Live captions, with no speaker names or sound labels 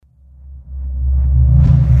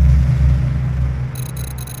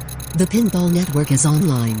The Pinball Network is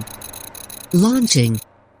online. Launching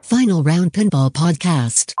Final Round Pinball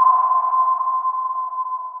Podcast.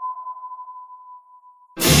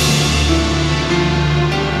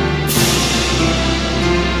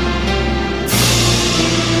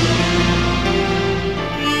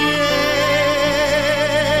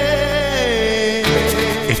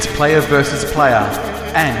 It's player versus player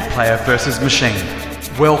and player versus machine.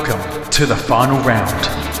 Welcome to the final round.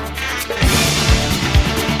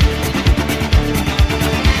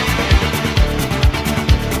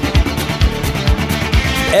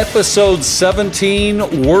 Episode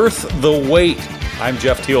 17, Worth the Wait. I'm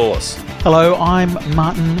Jeff Teolis. Hello, I'm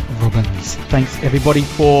Martin Robbins. Thanks everybody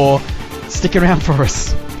for sticking around for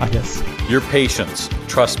us, I guess. Your patience,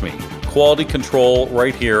 trust me. Quality control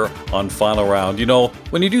right here on Final Round. You know,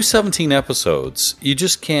 when you do 17 episodes, you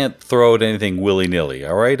just can't throw out anything willy-nilly,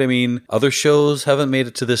 all right? I mean, other shows haven't made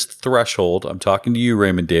it to this threshold. I'm talking to you,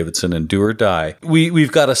 Raymond Davidson, and Do or Die.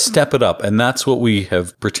 We've got to step it up, and that's what we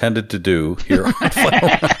have pretended to do here on Final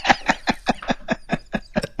Round.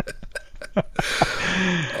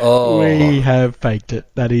 We have faked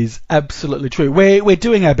it. That is absolutely true. We're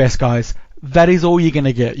doing our best, guys. That is all you're going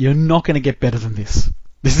to get. You're not going to get better than this.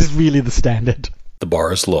 This is really the standard. The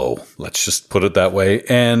bar is low. Let's just put it that way.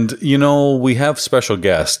 And, you know, we have special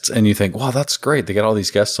guests and you think, wow, that's great. They got all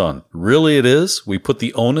these guests on. Really, it is. We put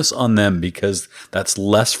the onus on them because that's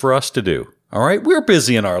less for us to do. All right. We're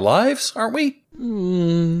busy in our lives, aren't we?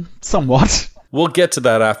 Somewhat. We'll get to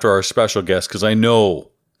that after our special guest because I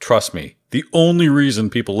know, trust me, the only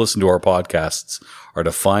reason people listen to our podcasts are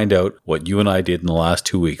to find out what you and I did in the last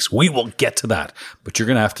 2 weeks. We will get to that, but you're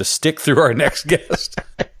going to have to stick through our next guest.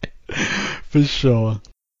 For sure.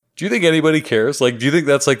 Do you think anybody cares? Like, do you think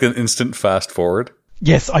that's like an instant fast forward?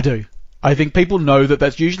 Yes, I do. I think people know that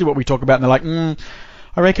that's usually what we talk about, and they're like,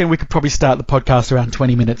 I reckon we could probably start the podcast around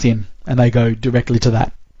 20 minutes in, and they go directly to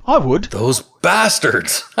that. I would. Those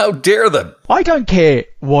bastards. How dare them? I don't care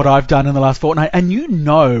what I've done in the last fortnight, and you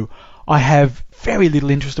know I have very little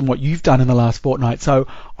interest in what you've done in the last fortnight, so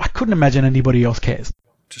I couldn't imagine anybody else cares.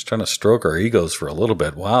 Just trying to stroke our egos for a little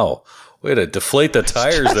bit. Wow. Way to deflate the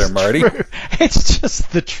tires there, Marty. True. It's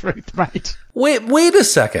just the truth, mate. Wait a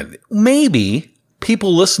second. Maybe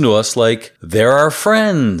people listen to us like they're our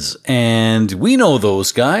friends, and we know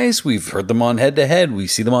those guys. We've heard them on Head to Head. We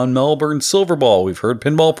see them on Melbourne Silverball. We've heard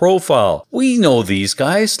Pinball Profile. We know these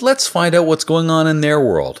guys. Let's find out what's going on in their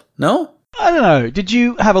world. No? I don't know. Did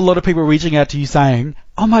you have a lot of people reaching out to you saying,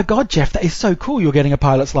 oh my God, Jeff, that is so cool. You're getting a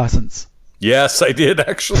pilot's license. Yes, I did,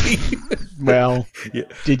 actually. Well, yeah.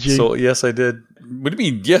 Did you? So, yes, I did. What do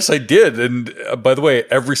you mean? Yes, I did. And by the way,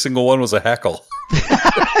 every single one was a heckle.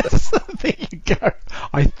 There you go.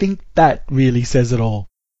 I think that really says it all.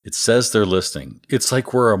 It says they're listening. It's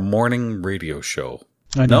like we're a morning radio show.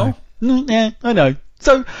 I know. No? Yeah, I know.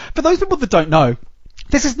 So, for those people that don't know,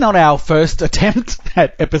 this is not our first attempt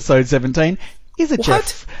at episode 17, is it, What?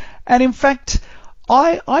 Jeff? And in fact,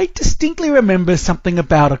 I distinctly remember something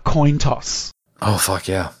about a coin toss. Oh, fuck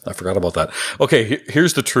yeah. I forgot about that. Okay,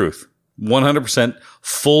 here's the truth. 100%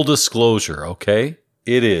 full disclosure, okay?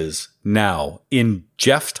 It is now in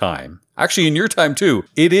Jeff time. Actually, in your time too.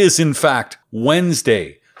 It is, in fact,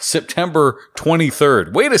 Wednesday, September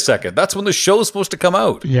 23rd. Wait a second. That's when the show's supposed to come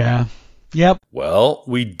out. Yeah. Yep. Well,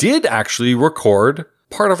 we did actually record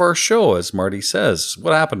part of our show, as Marty says.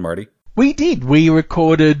 What happened, Marty? We did. We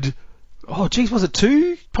recorded, was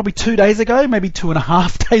it probably 2 days ago, maybe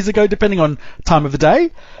 2.5 days ago, depending on time of the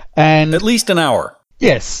day. And at least an hour.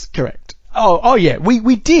 Yes, correct. Oh yeah.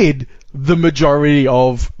 We did the majority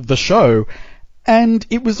of the show, and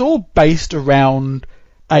it was all based around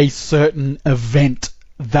a certain event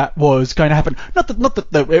that was going to happen. Not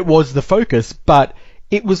that it was the focus, but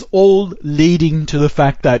it was all leading to the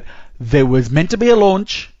fact that there was meant to be a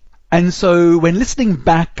launch. And so when listening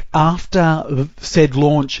back after said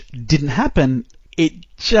launch didn't happen, it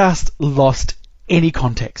just lost any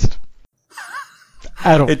context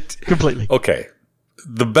at all. Completely. Okay.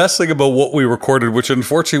 The best thing about what we recorded, which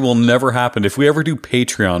unfortunately will never happen, if we ever do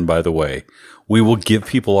Patreon, by the way, we will give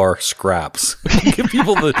people our scraps. Give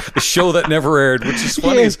people the show that never aired, which is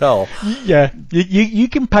funny as hell. Yeah. You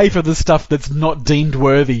can pay for the stuff that's not deemed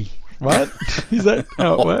worthy, right? Is that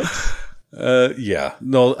how it works? Yeah.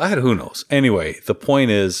 No, who knows? Anyway, the point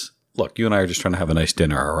is, look, you and I are just trying to have a nice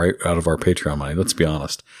dinner, all right, out of our Patreon money. Let's be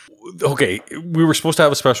honest. Okay, we were supposed to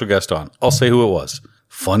have a special guest on. I'll say who it was.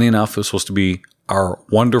 Funny enough, it was supposed to be our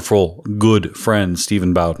wonderful, good friend,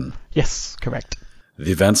 Stephen Bowden. Yes, correct.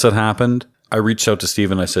 The events that happened, I reached out to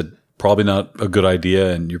Stephen. I said, probably not a good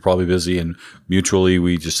idea, and you're probably busy. And mutually,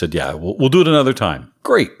 we just said, yeah, we'll do it another time.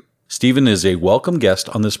 Great. Steven is a welcome guest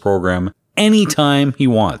on this program anytime he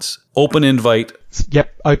wants. Open invite.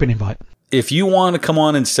 Yep, open invite. If you want to come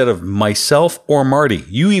on instead of myself or Marty,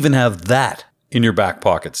 you even have that in your back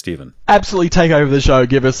pocket, Steven. Absolutely take over the show.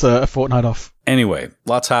 Give us a fortnight off. Anyway,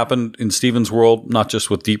 lots happened in Steven's world, not just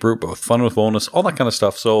with Deep Root, but with Fun with Bonus, all that kind of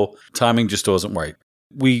stuff. So timing just wasn't right.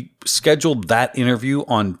 We scheduled that interview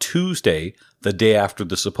on Tuesday, the day after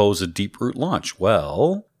the supposed Deep Root launch.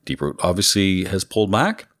 Well, Deep Root obviously has pulled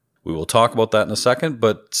back. We will talk about that in a second,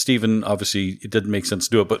 but Steven, obviously, it didn't make sense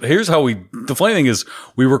to do it. But here's how the funny thing is,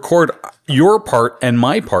 we record your part and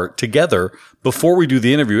my part together before we do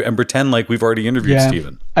the interview and pretend like we've already interviewed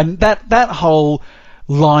Steven. And that whole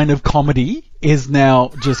line of comedy is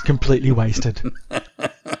now just completely wasted.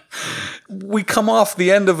 We come off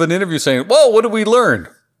the end of an interview saying, well, what did we learn?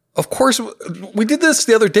 Of course, we did this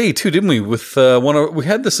the other day too, didn't we? With we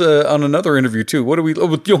had this on another interview too.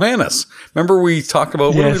 With Johannes? Remember we talked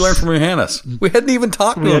about what did we learn from Johannes? We hadn't even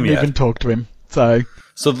talked to him yet. We hadn't even talked to him. So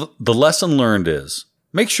the lesson learned is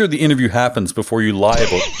make sure the interview happens before you lie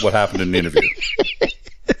about what happened in the interview.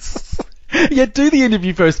 Yeah, do the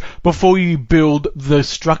interview first before you build the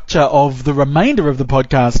structure of the remainder of the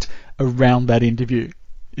podcast around that interview.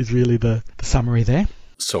 Is really the summary there.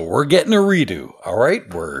 So we're getting a redo, all right?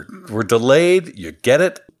 We're delayed. You get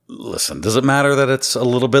it? Listen, does it matter that it's a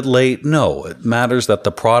little bit late? No, it matters that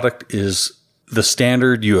the product is the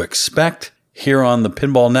standard you expect here on the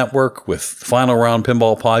Pinball Network with Final Round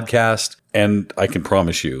Pinball Podcast. And I can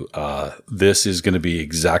promise you, this is going to be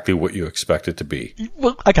exactly what you expect it to be.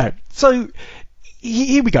 Well, okay. So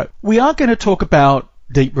here we go. We are going to talk about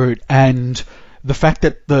Deep Root and the fact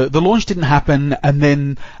that the launch didn't happen, and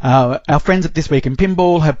then our friends at This Week in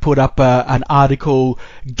Pinball have put up an article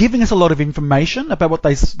giving us a lot of information about what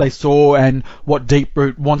they saw and what Deep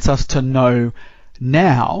Root wants us to know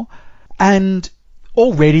now. And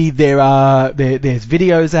already there's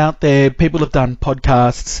videos out there. People have done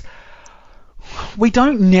podcasts. We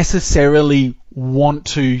don't necessarily want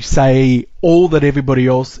to say all that everybody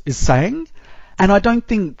else is saying, and I don't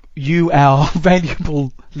think you, our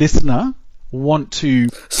valuable listener, want to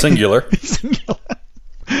singular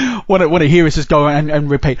want to hear us just go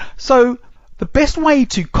and repeat. So the best way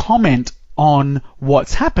to comment on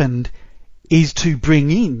what's happened is to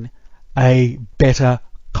bring in a better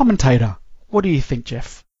commentator. What do you think,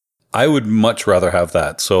 Jeff? I would much rather have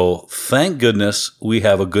that. So thank goodness we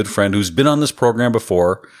have a good friend who's been on this program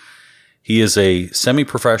before. He is a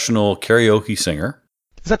semi-professional karaoke singer.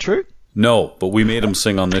 Is that true? No, but we made him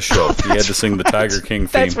sing on this show. He had to sing the Tiger King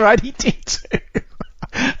theme. That's right, he did too.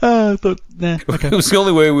 Okay. It was the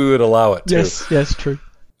only way we would allow it, too. Yes, true.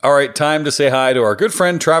 All right, time to say hi to our good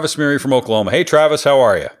friend Travis Murray from Oklahoma. Hey, Travis, how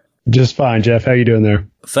are you? Just fine, Jeff. How you doing there?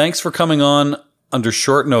 Thanks for coming on under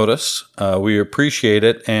short notice. We appreciate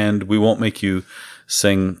it, and we won't make you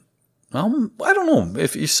sing. Well, I don't know.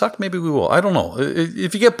 If you suck, maybe we will. I don't know.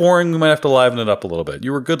 If you get boring, we might have to liven it up a little bit.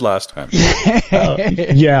 You were good last time.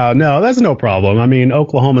 Yeah, no, that's no problem. I mean,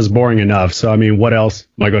 Oklahoma's boring enough. So, I mean, what else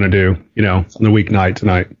am I going to do, on the weeknight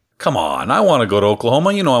tonight? Come on. I want to go to Oklahoma.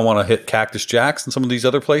 I want to hit Cactus Jack's and some of these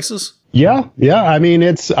other places. Yeah. I mean,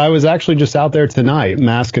 I was actually just out there tonight,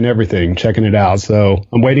 mask and everything, checking it out. So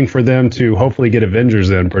I'm waiting for them to hopefully get Avengers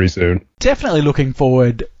in pretty soon. Definitely looking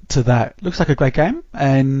forward to that. Looks like a great game.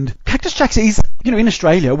 And Cactus Jack's is, in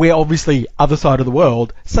Australia, we're obviously other side of the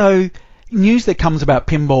world. So news that comes about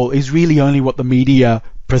pinball is really only what the media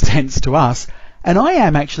presents to us. And I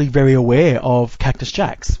am actually very aware of Cactus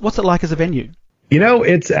Jack's. What's it like as a venue?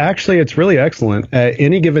 It's really excellent. At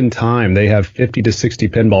any given time, they have 50 to 60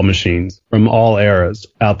 pinball machines from all eras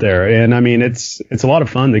out there. And I mean, it's a lot of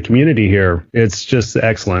fun. The community here, it's just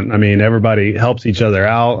excellent. I mean, everybody helps each other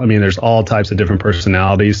out. I mean, there's all types of different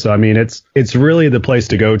personalities. So, I mean, it's really the place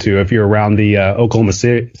to go to if you're around the Oklahoma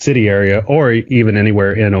City area or even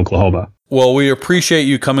anywhere in Oklahoma. Well, we appreciate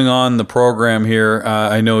you coming on the program here.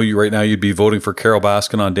 I know you right now you'd be voting for Carol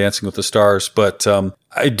Baskin on Dancing with the Stars, but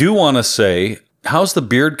I do want to say, how's the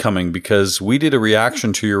beard coming? Because we did a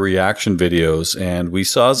reaction to your reaction videos, and we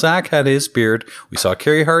saw Zach had his beard. We saw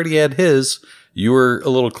Kerry Hardy had his. You were a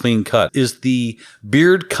little clean cut. Is the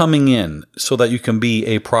beard coming in so that you can be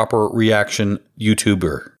a proper reaction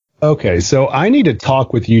YouTuber? Okay, so I need to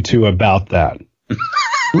talk with you two about that.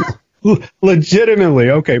 Legitimately.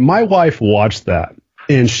 Okay, my wife watched that,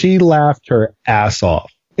 and she laughed her ass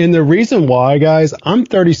off. And the reason why, guys, I'm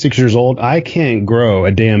 36 years old. I can't grow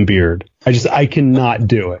a damn beard. I cannot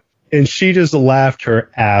do it. And she just laughed her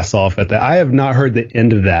ass off at that. I have not heard the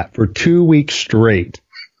end of that for 2 weeks straight.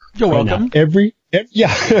 You're welcome. Every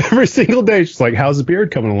single day, she's like, how's the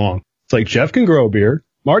beard coming along? It's like, Jeff can grow a beard.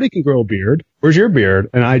 Marty can grow a beard. Where's your beard?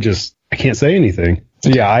 And I can't say anything. So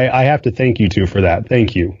yeah, I have to thank you two for that.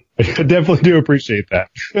 Thank you. I definitely do appreciate that.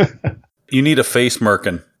 You need a face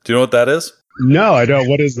merkin. Do you know what that is? No, I don't.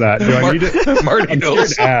 What is that? Do I need it? Marty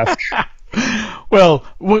knows. Ask. Well,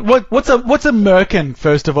 what's a merkin,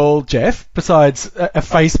 first of all, Jeff, besides a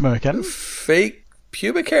face merkin? Fake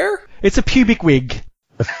pubic hair? It's a pubic wig.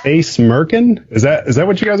 A face merkin? Is that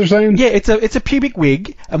what you guys are saying? Yeah, it's a pubic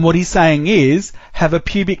wig, and what he's saying is have a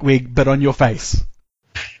pubic wig, but on your face.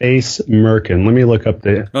 Face merkin. Let me look up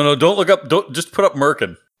the... No, don't look up. Don't just put up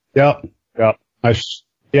merkin. Yep. I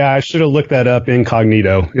should have looked that up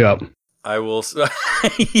incognito. Yep. I will.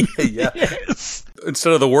 Yeah. Yes.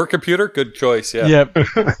 Instead of the work computer, good choice. Yeah. Yep.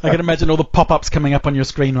 I can imagine all the pop-ups coming up on your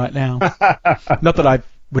screen right now. Not that I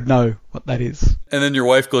would know what that is. And then your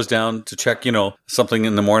wife goes down to check, something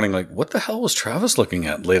in the morning. Like, what the hell was Travis looking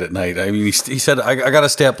at late at night? I mean, he said, I got to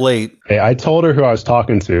stay up late. Hey, I told her who I was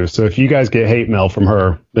talking to. So if you guys get hate mail from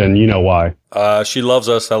her, then you know why. She loves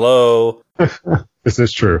us. Hello. This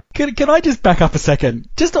is true. Can I just back up a second?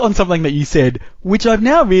 Just on something that you said, which I've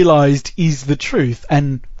now realised is the truth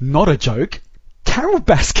and not a joke. Carol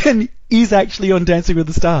Baskin is actually on Dancing with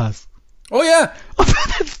the Stars. Oh, yeah.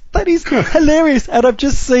 That is hilarious. And I've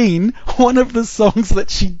just seen one of the songs that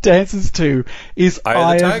she dances to is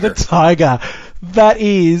Eye of the Tiger. That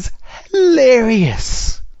is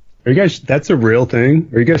hilarious. Are you guys, that's a real thing?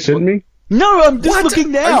 Are you guys shitting me? No, I'm just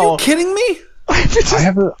looking now. Are you kidding me?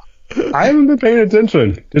 I haven't been paying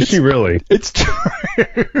attention. Did she really? It's true.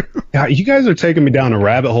 Yeah, you guys are taking me down a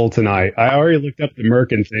rabbit hole tonight. I already looked up the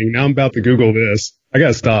merkin thing. Now I'm about to Google this. I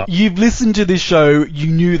gotta stop. You've listened to this show. You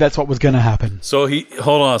knew that's what was going to happen. So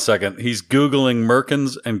hold on a second. He's Googling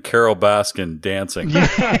Merkins and Carol Baskin dancing.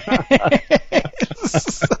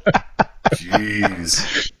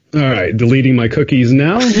 Jeez. All right, deleting my cookies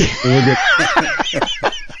now.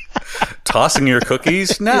 Tossing your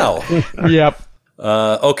cookies now. Yep.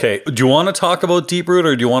 Okay. Do you want to talk about Deep Root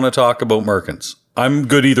or do you want to talk about Merkins? I'm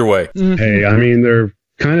good either way. Hey, I mean, they're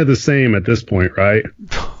kind of the same at this point, right?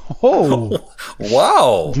 Oh.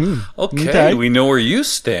 Wow. Okay. We know where you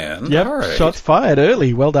stand. Yep. All right. Shots fired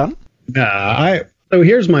early. Well done. So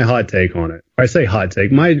here's my hot take on it. I say hot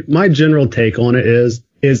take. My general take on it is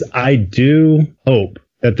I do hope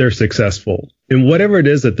that they're successful in whatever it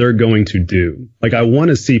is that they're going to do. Like, I want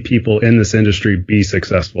to see people in this industry be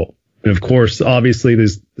successful. And of course, obviously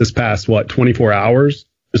this past, 24 hours,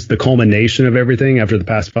 just the culmination of everything after the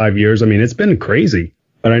past 5 years. I mean, it's been crazy,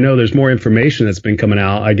 but I know there's more information that's been coming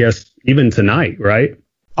out, I guess, even tonight, right?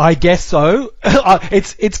 I guess so.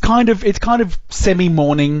 It's kind of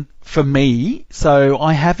semi-morning for me, so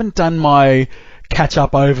I haven't done my catch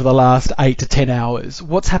up over the last 8 to 10 hours.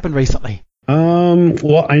 What's happened recently?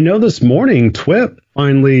 Well, I know this morning TWIP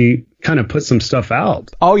finally kind of put some stuff out.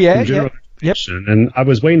 Oh yeah, yep. And I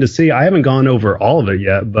was waiting to see. I haven't gone over all of it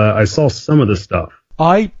yet, but I saw some of the stuff.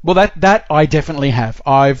 That I definitely have.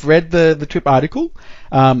 I've read the TWIP article.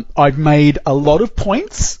 I've made a lot of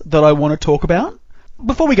points that I want to talk about.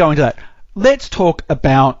 Before we go into that, let's talk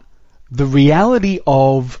about the reality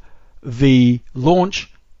of the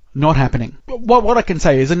launch not happening. What I can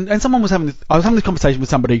say is, and I was having this conversation with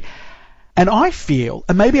somebody, and I feel,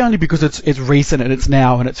 and maybe only because it's recent and it's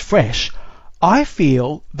now and it's fresh, I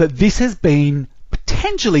feel that this has been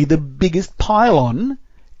potentially the biggest pile-on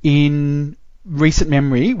in recent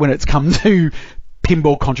memory when it's come to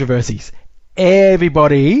pinball controversies.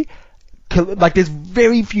 Everybody, like, there's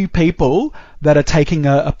very few people that are taking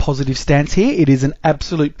a positive stance here. It is an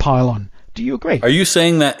absolute pile-on. Do you agree? Are you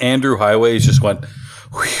saying that Andrew Highways just went,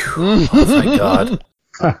 whew, oh my God?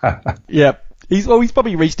 Yep. He's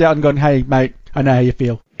probably reached out and gone, hey, mate, I know how you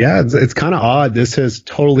feel. Yeah, it's kind of odd. This has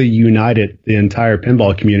totally united the entire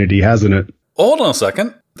pinball community, hasn't it? Hold on a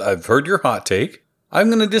second. I've heard your hot take. I'm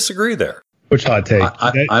going to disagree there. Which hot take?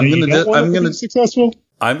 I'm going to be successful.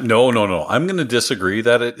 No. I'm going to disagree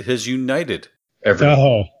that it has united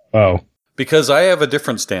everyone. Oh. Because I have a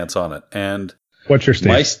different stance on it. And what's your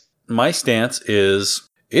stance? My stance is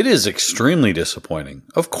it is extremely disappointing.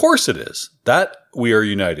 Of course it is. That we are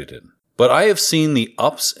united in. But I have seen the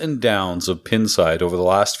ups and downs of Pinside over the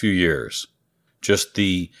last few years. Just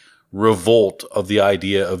the revolt of the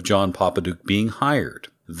idea of John Papaduke being hired.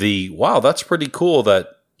 Wow, that's pretty cool that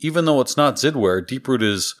even though it's not Zidware, Deeproot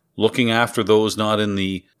is looking after those not in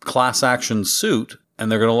the class action suit,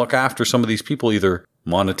 and they're going to look after some of these people either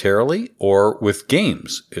monetarily or with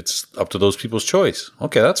games. It's up to those people's choice.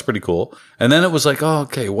 Okay, that's pretty cool. And then it was like, oh,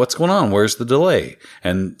 okay, what's going on? Where's the delay?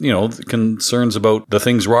 And, the concerns about the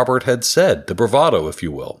things Robert had said, the bravado, if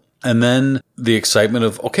you will. And then the excitement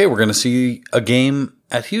of, okay, we're going to see a game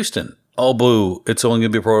at Houston. oh, boo, it's only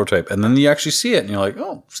going to be a prototype. And then you actually see it and you're like,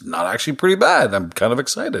 oh, it's not actually pretty bad. I'm kind of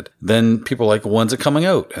excited. Then people are like, when's it coming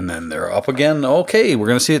out? And then they're up again. Okay, we're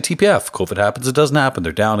going to see it TPF. COVID happens, it doesn't happen.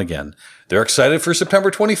 They're down again. They're excited for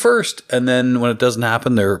September 21st. And then when it doesn't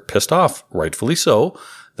happen, they're pissed off, rightfully so,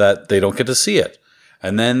 that they don't get to see it.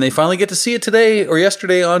 And then they finally get to see it today or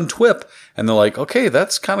yesterday on TWIP. And they're like, okay,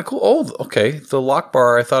 that's kind of cool. Oh, okay. The lock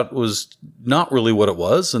bar I thought was not really what it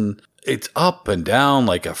was. And it's up and down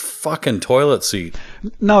like a fucking toilet seat.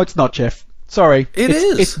 No, it's not, Jeff. Sorry. It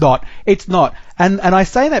is. It's not. It's not. And I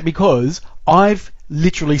say that because I've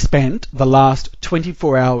literally spent the last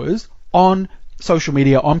 24 hours on social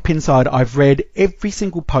media, on Pinside. I've read every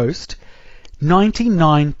single post.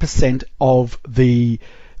 99% of the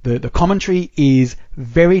commentary is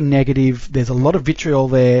very negative. There's a lot of vitriol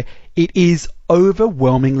there. It is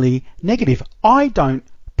overwhelmingly negative. I don't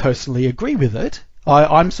personally agree with it.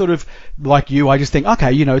 I'm sort of like you. I just think,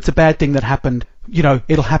 okay, it's a bad thing that happened.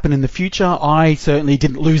 It'll happen in the future. I certainly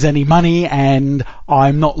didn't lose any money, and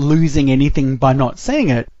I'm not losing anything by not seeing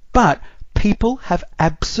it. But people have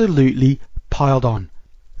absolutely piled on.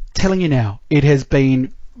 Telling you now, it has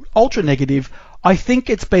been ultra negative. I think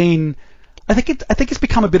it's become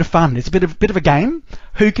a bit of fun. It's a bit of a game.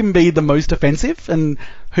 Who can be the most offensive and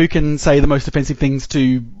who can say the most offensive things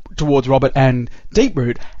towards Robert and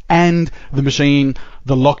Deeproot and the machine,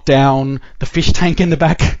 the lockdown, the fish tank in the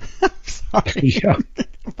back. Sorry. Yeah.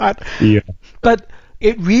 But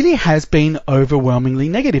it really has been overwhelmingly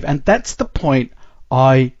negative, and that's the point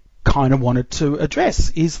I kind of wanted to address,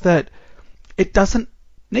 is that it doesn't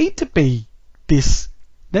need to be this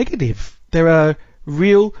negative. There are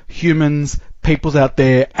real humans, peoples out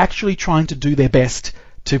there actually trying to do their best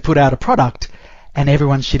to put out a product, and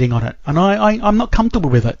everyone's shitting on it. And I'm not comfortable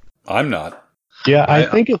with it. I'm not. Yeah, I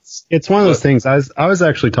think it's one of those things. I was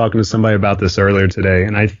actually talking to somebody about this earlier today,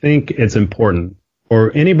 and I think it's important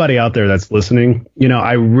for anybody out there that's listening.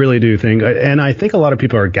 I really do think, and I think a lot of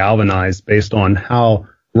people are galvanized based on how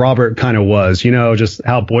Robert kind of was, just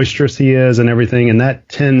how boisterous he is and everything. And that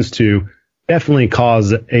tends to definitely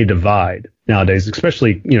cause a divide nowadays,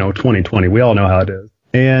 especially, 2020. We all know how it is.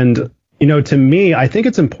 And, to me, I think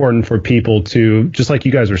it's important for people to, just like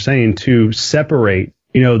you guys were saying, to separate,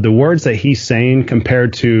 the words that he's saying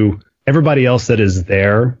compared to everybody else that is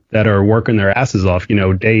there, that are working their asses off,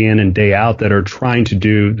 day in and day out, that are trying to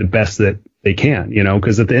do the best that they can,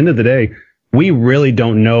 because at the end of the day, we really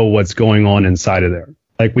don't know what's going on inside of there.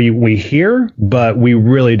 Like we hear, but we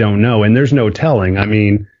really don't know. And there's no telling. I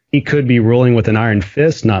mean, he could be ruling with an iron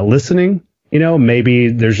fist, not listening. Maybe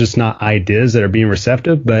there's just not ideas that are being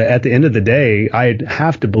receptive. But at the end of the day, I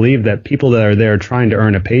have to believe that people that are there trying to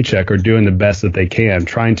earn a paycheck are doing the best that they can,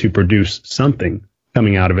 trying to produce something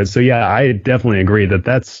coming out of it. So, yeah, I definitely agree that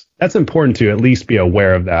that's important to at least be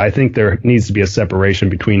aware of that. I think there needs to be a separation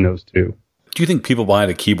between those two. Do you think people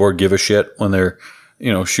behind a keyboard give a shit when they're,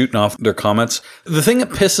 shooting off their comments? The thing that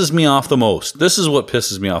pisses me off the most, this is what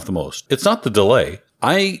pisses me off the most. It's not the delay.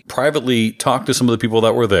 I privately talked to some of the people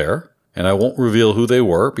that were there, and I won't reveal who they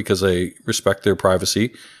were because I respect their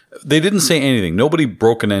privacy. They didn't say anything. Nobody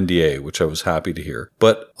broke an NDA, which I was happy to hear.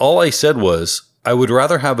 But all I said was, I would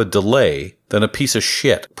rather have a delay than a piece of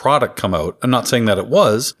shit product come out. I'm not saying that it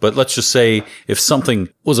was, but let's just say if something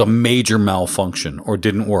was a major malfunction or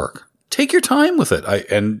didn't work, take your time with it.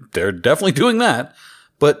 And they're definitely doing that,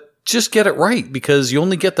 but just get it right, because you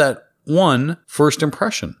only get that one first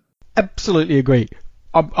impression. Absolutely agree.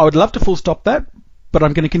 I would love to full stop that, but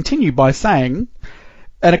I'm going to continue by saying,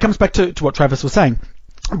 and it comes back to what Travis was saying,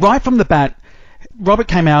 right from the bat, Robert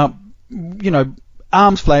came out,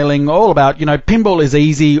 arms flailing, all about, pinball is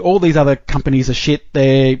easy, all these other companies are shit,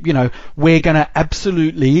 we're going to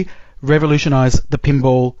absolutely revolutionize the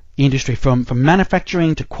pinball industry, from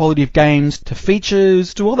manufacturing to quality of games to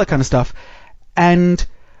features to all that kind of stuff. And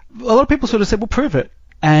a lot of people sort of said, well, prove it.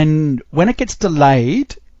 And when it gets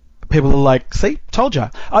delayed, people are like, see, told you.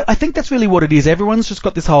 I think that's really what it is. Everyone's just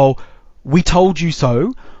got this whole, we told you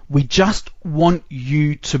so. We just want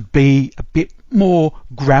you to be a bit more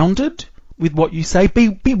grounded with what you say.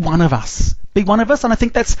 Be one of us. Be one of us. And I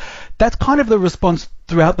think that's kind of the response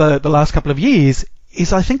throughout the last couple of years,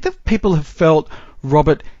 is I think that people have felt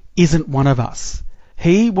Robert isn't one of us.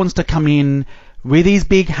 He wants to come in with his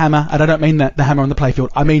big hammer, and I don't mean that the hammer on the playfield.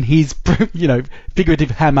 I mean his, figurative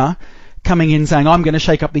hammer, coming in saying, I'm going to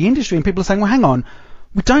shake up the industry. And people are saying, well, hang on,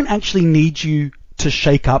 we don't actually need you to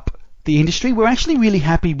shake up the industry. We're actually really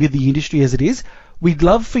happy with the industry as it is. We'd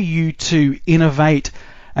love for you to innovate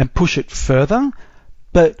and push it further,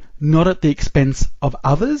 but not at the expense of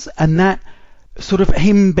others. And that sort of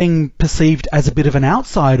him being perceived as a bit of an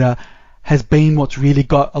outsider has been what's really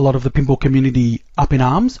got a lot of the pinball community up in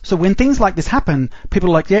arms. So when things like this happen, people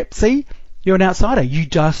are like, yep, see, you're an outsider. You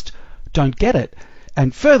just don't get it.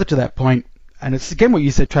 And further to that point, and it's again what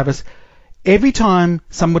you said, Travis, every time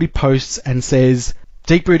somebody posts and says,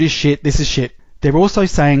 Deep Root is shit, this is shit, they're also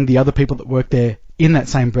saying the other people that work there in that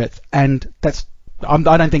same breath. And I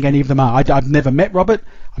don't think any of them are. I've never met Robert.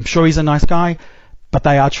 I'm sure he's a nice guy. But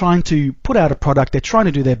they are trying to put out a product. They're trying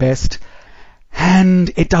to do their best. And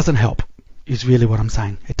it doesn't help, is really what I'm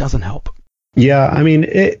saying. It doesn't help. Yeah, I mean,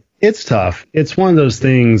 it's tough. It's one of those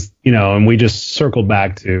things, and we just circle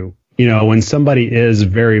back to, when somebody is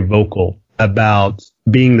very vocal about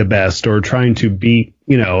being the best or trying to beat,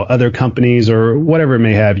 other companies or whatever it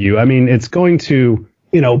may have you. I mean, it's going to,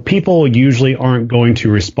 people usually aren't going to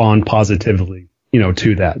respond positively,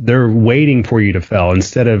 to that. They're waiting for you to fail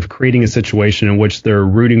instead of creating a situation in which they're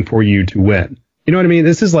rooting for you to win. You know what I mean?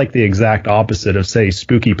 This is like the exact opposite of, say,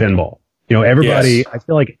 Spooky Pinball. Everybody, yes. I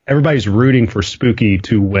feel like everybody's rooting for Spooky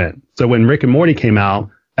to win. So when Rick and Morty came out,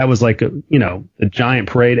 that was like, a giant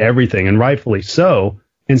parade, everything, and rightfully so.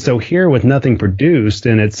 And so here with nothing produced,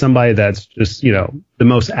 and it's somebody that's just, the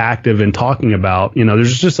most active in talking about,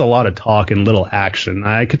 there's just a lot of talk and little action.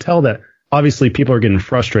 I could tell that obviously people are getting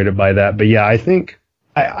frustrated by that. But yeah, I think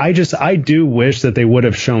I do wish that they would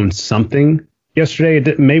have shown something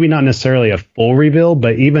yesterday. Maybe not necessarily a full reveal,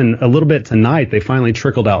 but even a little bit tonight, they finally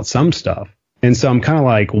trickled out some stuff. And so I'm kind of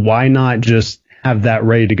like, why not just have that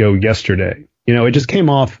ready to go yesterday? It just came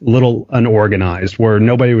off a little unorganized where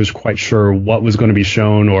nobody was quite sure what was going to be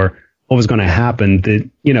shown or what was going to happen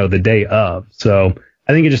the day of. So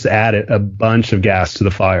I think it just added a bunch of gas to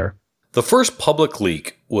the fire. The first public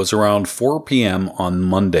leak was around 4 p.m. on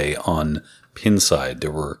Monday on Pinside.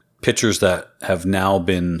 There were pictures that have now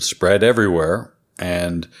been spread everywhere,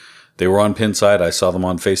 and they were on Pinside. I saw them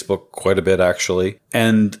on Facebook quite a bit, actually.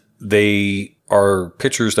 And they are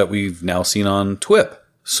pictures that we've now seen on TWIP.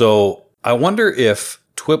 So I wonder if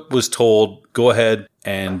TWIP was told, go ahead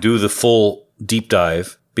and do the full deep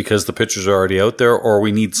dive because the pictures are already out there, or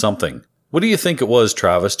we need something. What do you think it was,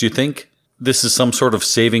 Travis? Do you think this is some sort of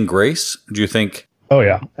saving grace? Do you think? Oh,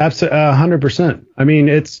 yeah, absolutely. 100%. I mean,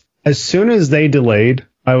 it's as soon as they delayed,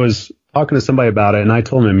 I was talking to somebody about it and I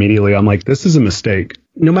told them immediately, I'm like, this is a mistake.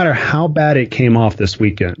 No matter how bad it came off this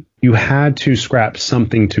weekend, you had to scrap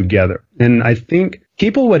something together. And I think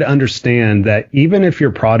people would understand that even if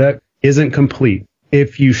your product isn't complete,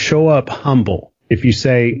 if you show up humble, if you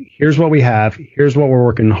say, here's what we have, here's what we're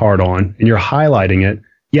working hard on, and you're highlighting it,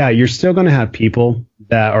 yeah, you're still going to have people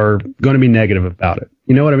that are going to be negative about it.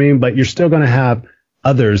 You know what I mean? But you're still going to have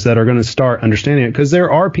others that are going to start understanding it because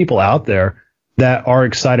there are people out there that are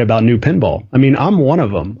excited about new pinball. I mean, I'm one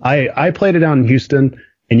of them. I played it down in Houston,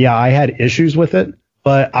 and yeah, I had issues with it,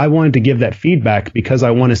 but I wanted to give that feedback because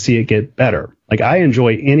I want to see it get better. Like, I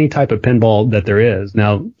enjoy any type of pinball that there is.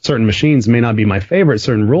 Now, certain machines may not be my favorite,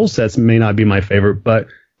 certain rule sets may not be my favorite, but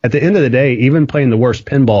at the end of the day, even playing the worst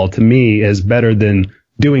pinball to me is better than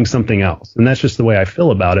doing something else. And that's just the way I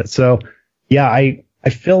feel about it. So yeah, I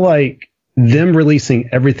feel like them releasing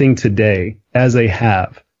everything today as they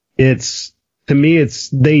have, to me,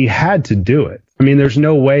 they had to do it. I mean, there's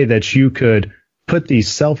no way that you could put these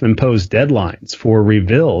self-imposed deadlines for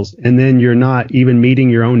reveals and then you're not even meeting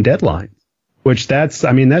your own deadlines, which that's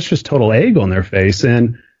just total egg on their face.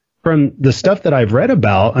 And from the stuff that I've read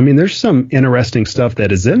about, I mean, there's some interesting stuff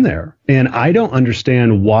that is in there. And I don't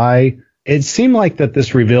understand why it seemed like that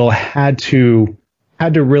this reveal had to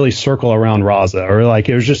really circle around Raza, or like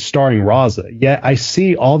it was just starring Raza. Yet I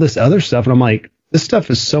see all this other stuff and I'm like, this stuff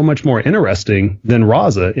is so much more interesting than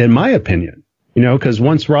Raza, in my opinion. Because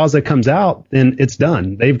once Raza comes out, then it's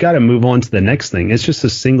done. They've got to move on to the next thing. It's just a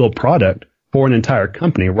single product for an entire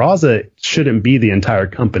company. Raza shouldn't be the entire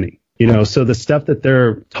company. So the stuff that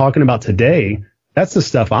they're talking about today, that's the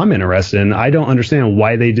stuff I'm interested in. I don't understand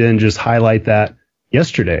why they didn't just highlight that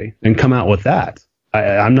yesterday and come out with that.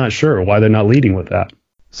 I'm not sure why they're not leading with that.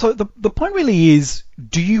 So the point really is,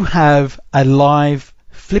 do you have a live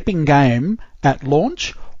flipping game at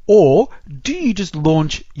launch, or do you just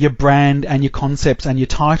launch your brand and your concepts and your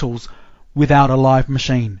titles without a live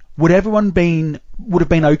machine? Would everyone would have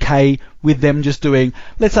been okay with them just doing,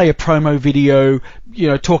 let's say, a promo video,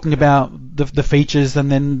 talking about the features,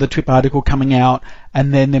 and then the TWIP article coming out,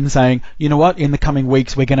 and then them saying, you know what, in the coming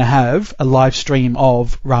weeks we're going to have a live stream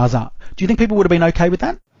of Raza? Do you think people would have been okay with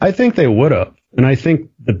that? I think they would have. And I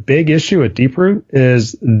think the big issue at Deeproot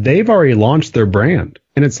is they've already launched their brand,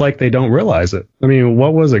 and it's like they don't realize it. I mean,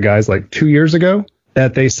 what was it, guys, like 2 years ago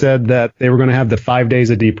that they said that they were going to have the 5 days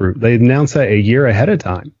of Deeproot? They announced that a year ahead of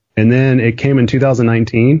time. And then it came in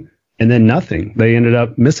 2019, and then nothing. They ended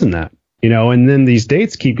up missing that. And then these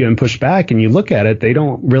dates keep getting pushed back, and you look at it, they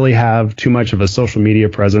don't really have too much of a social media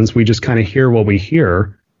presence. We just kind of hear what we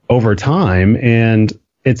hear over time, and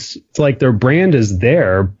it's like their brand is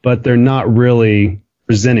there, but they're not really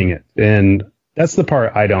presenting it. And that's the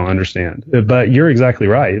part I don't understand. But you're exactly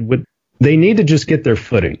right. They need to just get their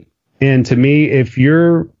footing. And to me, if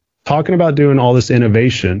you're talking about doing all this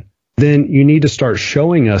innovation, then you need to start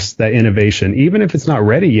showing us that innovation. Even if it's not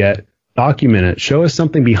ready yet, document it. Show us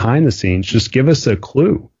something behind the scenes. Just give us a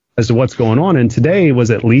clue as to what's going on. And today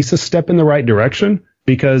was at least a step in the right direction,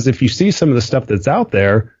 because if you see some of the stuff that's out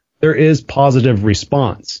there, there is positive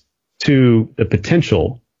response to the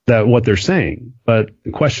potential that what they're saying. But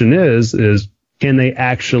the question is can they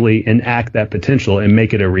actually enact that potential and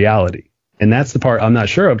make it a reality? And that's the part I'm not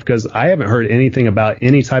sure of, because I haven't heard anything about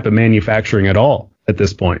any type of manufacturing at all at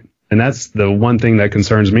this point. And that's the one thing that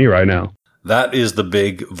concerns me right now. That is the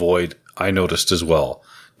big void I noticed as well.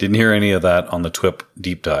 Didn't hear any of that on the TWIP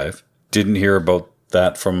deep dive. Didn't hear about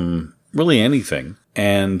that from really anything.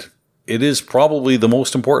 And it is probably the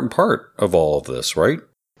most important part of all of this, right?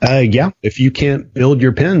 Yeah. If you can't build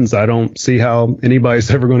your pins, I don't see how anybody's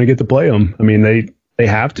ever going to get to play them. I mean, they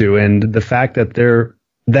have to. And the fact that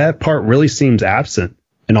that part really seems absent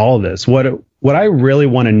in all of this. What I really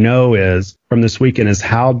want to know is from this weekend is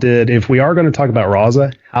if we are going to talk about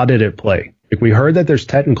Raza, how did it play? Like, we heard that there's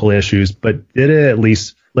technical issues, but did it at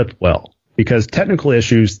least flip well? Because technical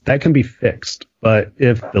issues, that can be fixed. But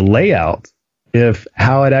if the layout, if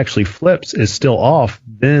how it actually flips is still off,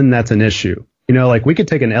 then that's an issue. Like, we could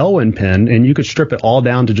take an Elwyn pin and you could strip it all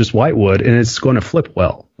down to just whitewood and it's going to flip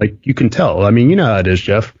well. Like, you can tell. I mean, you know how it is,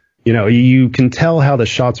 Jeff. You can tell how the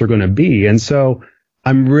shots are going to be. And so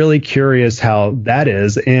I'm really curious how that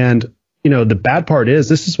is. And, the bad part is,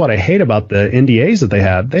 this is what I hate about the NDAs that they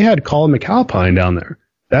have. They had Colin McAlpine down there.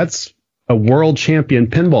 That's a world champion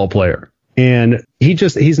pinball player. And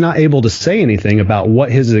he's not able to say anything about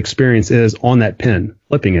what his experience is on that pin,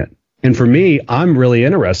 flipping it. And for me, I'm really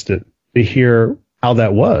interested to hear how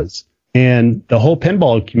that was. And the whole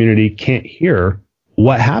pinball community can't hear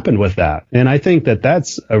what happened with that. And I think that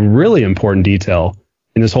that's a really important detail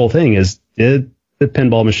in this whole thing is, did the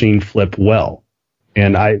pinball machine flip well?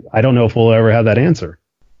 And I don't know if we'll ever have that answer.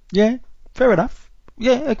 Yeah, fair enough.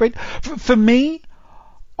 Yeah, agreed. For me,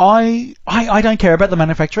 I don't care about the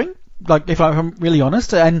manufacturing, like, if I'm really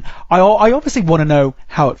honest. And I obviously want to know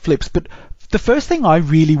how it flips. But the first thing I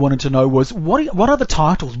really wanted to know was, what are the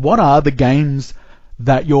titles? What are the games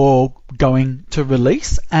that you're going to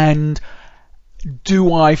release? And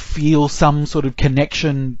do I feel some sort of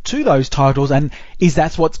connection to those titles? And is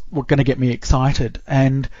that what's going to get me excited?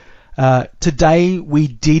 And today we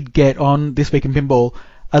did get on This Week in Pinball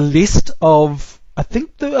a list of, I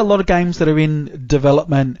think, a lot of games that are in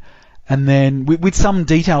development, and then with some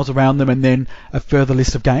details around them, and then a further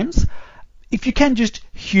list of games. If you can just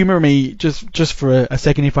humour me just for a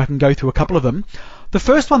second, if I can go through a couple of them. The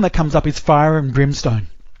first one that comes up is Fire and Brimstone,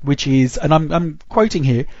 which is, and I'm quoting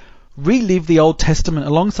here, relive the Old Testament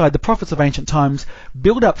alongside the prophets of ancient times,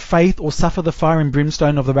 build up faith or suffer the fire and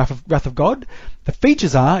brimstone of the wrath of God. The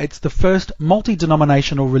features are, it's the first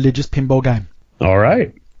multi-denominational religious pinball game. All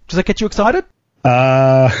right. Does that get you excited?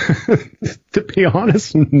 To be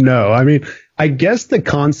honest, no. I mean, I guess the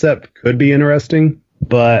concept could be interesting,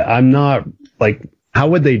 but I'm not, like, how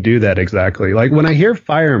would they do that exactly? Like, when I hear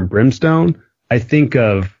fire and brimstone, I think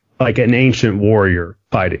of, like, an ancient warrior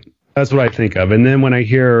fighting. That's what I think of. And then when I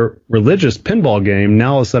hear religious pinball game,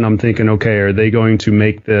 now all of a sudden I'm thinking, okay, are they going to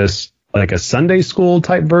make this like a Sunday school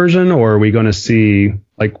type version, or are we going to see,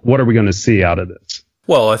 like, what are we going to see out of this?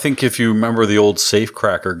 Well, I think if you remember the old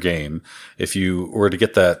Safecracker game, if you were to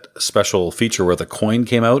get that special feature where the coin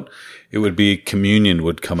came out, it would be communion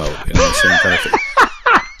would come out in the same kind of thing.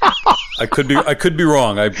 I could be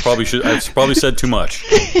wrong. I've probably said too much.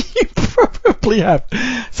 You probably have.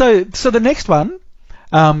 So the next one,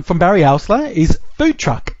 from Barry Ausler, is Food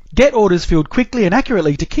Truck. Get orders filled quickly and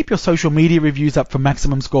accurately to keep your social media reviews up for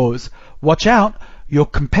maximum scores. Watch out, your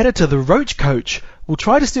competitor, the Roach Coach, will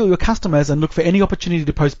try to steal your customers and look for any opportunity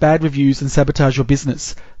to post bad reviews and sabotage your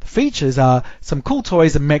business. The features are some cool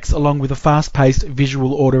toys and mechs along with a fast-paced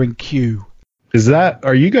visual ordering queue.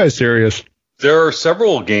 Are you guys serious? There are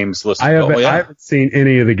several games listed. I haven't seen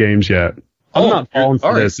any of the games yet. I'm not falling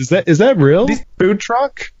for this. Is that real? Food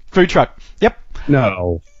Truck? Food Truck. Yep.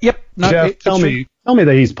 No. Yep. No, Jeff, tell me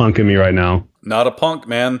that he's punking me right now. Not a punk,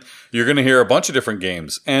 man. You're going to hear a bunch of different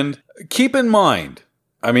games. And keep in mind,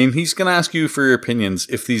 I mean, he's going to ask you for your opinions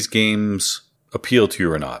if these games appeal to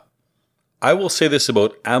you or not. I will say this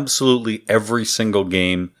about absolutely every single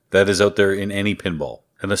game that is out there in any pinball.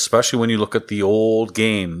 And especially when you look at the old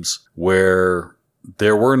games where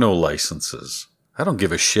there were no licenses. I don't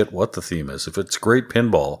give a shit what the theme is. If it's great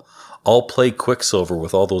pinball, I'll play Quicksilver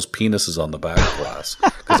with all those penises on the back glass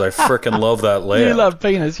because I frickin' love that layout. You love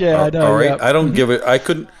penis, yeah, I know. All right, yeah. I don't give it.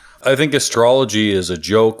 I think astrology is a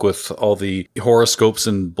joke with all the horoscopes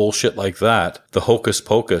and bullshit like that, the hocus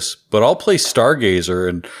pocus. But I'll play Stargazer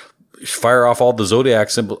and fire off all the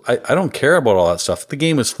zodiac symbols. I don't care about all that stuff. The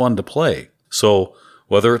game is fun to play. So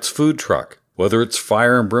whether it's Food Truck, whether it's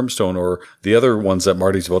Fire and Brimstone, or the other ones that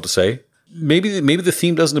Marty's about to say, maybe the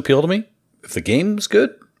theme doesn't appeal to me. If the game's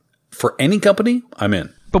good for any company, I'm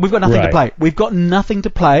in. But we've got nothing to play. We've got nothing to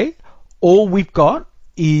play. All we've got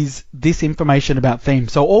is this information about theme.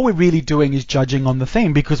 So all we're really doing is judging on the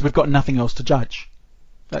theme because we've got nothing else to judge.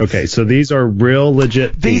 Okay, so these are real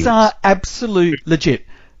legit themes. These are absolute legit.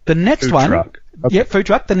 The next Food one... Truck. Okay. Yep, Food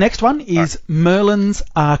Truck. The next one is Merlin's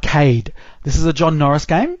Arcade. This is a John Norris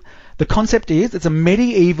game. The concept is it's a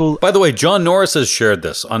medieval... By the way, John Norris has shared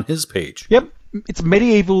this on his page. Yep. It's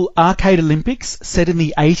medieval arcade Olympics set in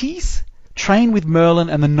the 80s. Train with Merlin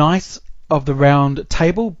and the Knights of the Round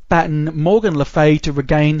Table baton Morgan Le Fay to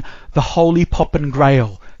regain the Holy Poppin'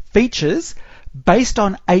 Grail. Features based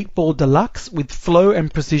on 8-Ball Deluxe with flow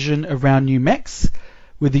and precision around new mechs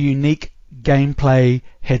with a unique gameplay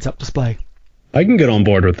heads-up display. I can get on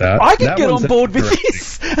board with that. I can get on board with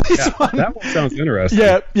this one. That one sounds interesting.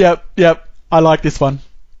 Yep. I like this one.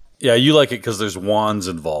 Yeah, you like it because there's wands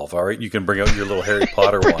involved, all right? You can bring out your little Harry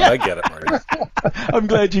Potter wand. I get it, Marty. I'm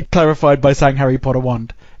glad you clarified by saying Harry Potter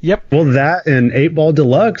wand. Yep. Well, that and 8-Ball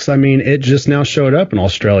Deluxe, I mean, it just now showed up in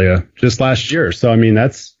Australia just last year. So, I mean,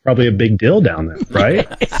 that's probably a big deal down there, right?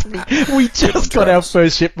 Yes, we just got our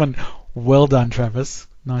first shipment. Well done, Travis.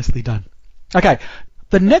 Nicely done. Okay,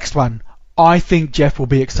 the next one I think Jeff will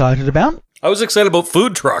be excited about. I was excited about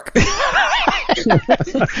Food Truck.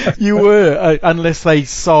 You were, unless they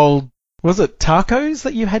sold, was it tacos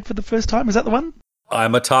that you had for the first time? Is that the one?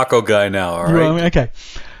 I'm a taco guy now, all right? Okay.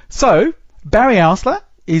 So, Barry Ausler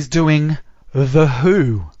is doing The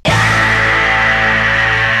Who.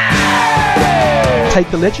 Take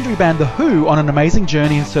the legendary band The Who on an amazing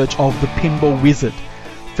journey in search of the Pinball Wizard.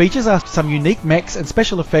 Features are some unique mechs and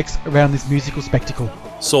special effects around this musical spectacle.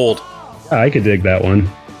 Sold. I could dig that one.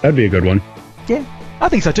 That'd be a good one. Yeah, I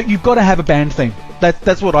think so too. You've got to have a band theme.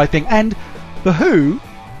 That's what I think. And The Who,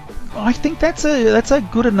 I think that's a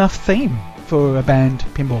good enough theme for a band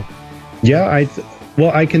pinball. Yeah,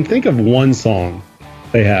 I can think of one song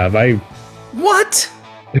they have. What?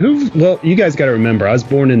 Well, you guys got to remember, I was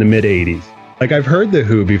born in the mid 80s. Like, I've heard The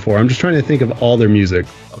Who before. I'm just trying to think of all their music.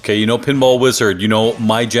 Okay, you know Pinball Wizard. You know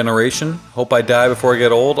My Generation. Hope I Die Before I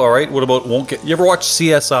Get Old. All right. What about You ever watch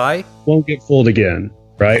CSI? Won't Get Fooled Again,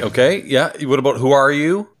 right? Okay. Yeah. What about Who Are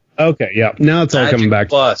You? Okay. Yeah. Now it's all coming back.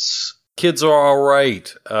 Plus, Kids Are All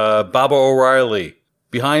Right. Baba O'Reilly.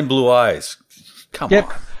 Behind Blue Eyes. Come on.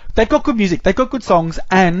 They've got good music. They've got good songs,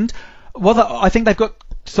 and I think they've got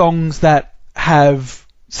songs that have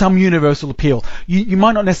some universal appeal. You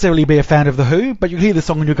might not necessarily be a fan of The Who, but you hear the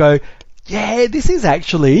song and you go, yeah, this is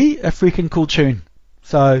actually a freaking cool tune.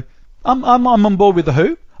 So I'm on board with The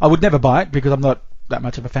Who. I would never buy it because I'm not that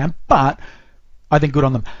much of a fan, but I think good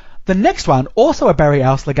on them. The next one, also a Barry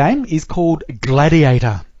Ausler game, is called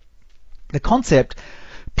Gladiator. The concept: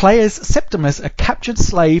 players Septimus, a captured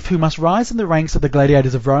slave who must rise in the ranks of the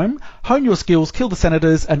gladiators of Rome, hone your skills, kill the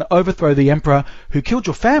senators, and overthrow the emperor who killed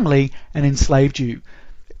your family and enslaved you.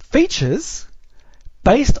 Features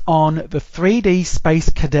based on the 3D Space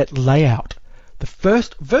Cadet layout. The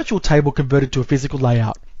first virtual table converted to a physical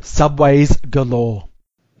layout. Subways galore.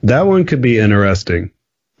 That one could be interesting.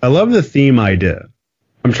 I love the theme idea.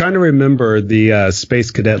 I'm trying to remember the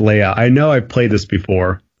Space Cadet layout. I know I've played this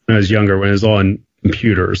before when I was younger, when it was on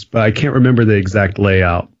computers, but I can't remember the exact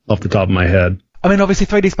layout off the top of my head. I mean, obviously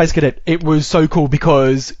 3D Space Cadet, it was so cool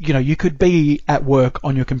because, you could be at work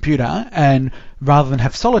on your computer and rather than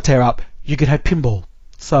have solitaire up, you could have pinball.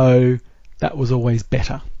 So that was always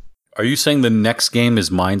better. Are you saying the next game is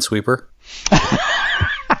Minesweeper?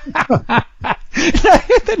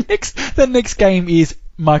 The next game is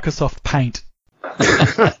Microsoft Paint.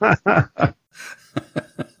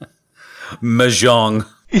 Mahjong.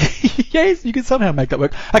 Yes, you can somehow make that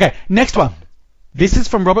work. Okay, next one. This is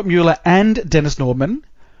from Robert Mueller and Dennis Nordman.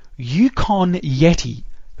 Yukon Yeti.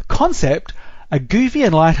 The concept: a goofy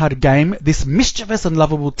and lighthearted game, this mischievous and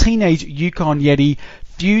lovable teenage Yukon Yeti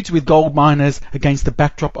feuds with gold miners against the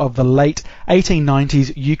backdrop of the late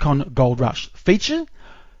 1890s Yukon Gold Rush. Feature: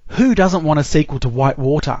 who doesn't want a sequel to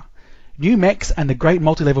Whitewater? New mechs and the great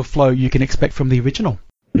multi-level flow you can expect from the original.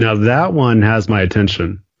 Now that one has my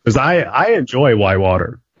attention. Because I enjoy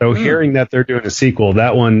Whitewater. So hearing that they're doing a sequel,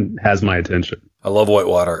 that one has my attention. I love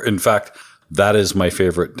Whitewater. In fact, that is my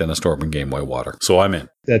favorite Dennis Norman game, Whitewater. So I'm in.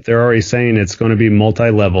 That they're already saying it's going to be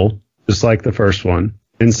multi-level, just like the first one.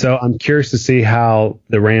 And so I'm curious to see how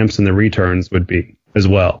the ramps and the returns would be as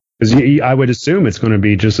well. Because I would assume it's going to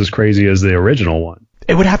be just as crazy as the original one.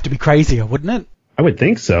 It would have to be crazier, wouldn't it? I would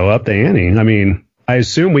think so, up the ante. I mean, I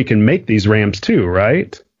assume we can make these ramps too,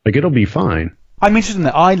 right? Like, it'll be fine. I'm interested in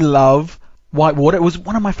that. I love Whitewater. It was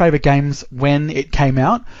one of my favourite games when it came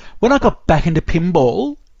out. When I got back into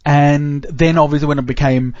pinball, and then obviously when I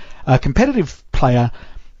became a competitive player,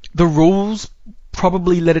 the rules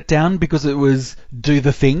probably let it down because it was do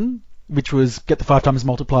the thing, which was get the 5 times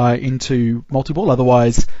multiplier into multi-ball.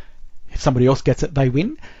 Otherwise, if somebody else gets it, they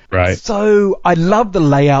win. Right. So I love the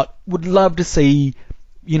layout. Would love to see,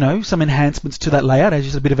 some enhancements to that layout as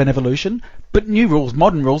just a bit of an evolution. But new rules,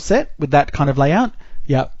 modern rule set with that kind of layout.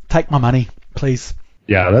 Yeah, take my money, please.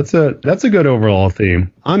 Yeah, that's a good overall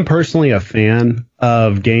theme. I'm personally a fan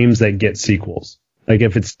of games that get sequels. Like,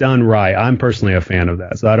 if it's done right, I'm personally a fan of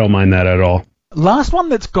that. So I don't mind that at all. Last one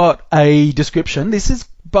that's got a description. This is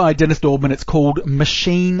by Dennis Norman. It's called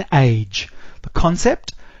Machine Age. The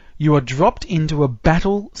concept: you are dropped into a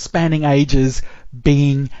battle spanning ages,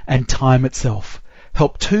 being and time itself.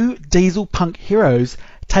 Help 2 diesel punk heroes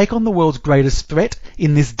take on the world's greatest threat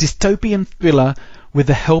in this dystopian thriller with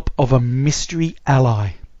the help of a mystery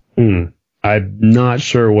ally. I'm not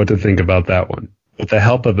sure what to think about that one. With the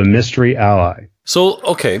help of a mystery ally. So,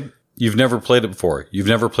 okay, you've never played it before. You've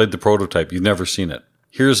never played the prototype. You've never seen it.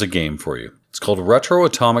 Here's a game for you. It's called Retro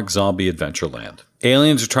Atomic Zombie Adventureland.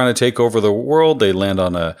 Aliens are trying to take over the world. They land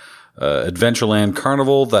on a Adventureland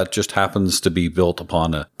carnival that just happens to be built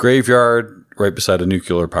upon a graveyard right beside a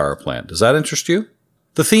nuclear power plant. Does that interest you?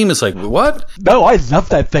 The theme is like, what? No, I love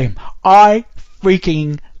that theme. I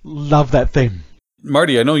freaking love that theme.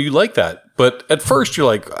 Marty, I know you like that, but at first you're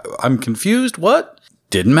like, I'm confused. What?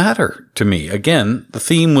 Didn't matter to me. Again, the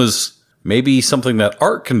theme was maybe something that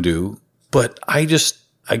art can do, but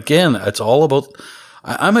it's all about,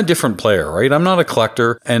 I'm a different player, right? I'm not a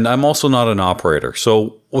collector, and I'm also not an operator.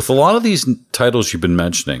 So with a lot of these titles you've been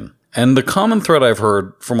mentioning, and the common thread I've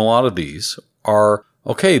heard from a lot of these are,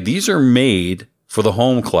 okay, these are made for the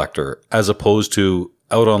home collector as opposed to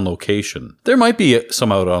out on location. There might be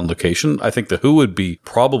some out on location. I think the Who would be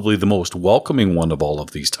probably the most welcoming one of all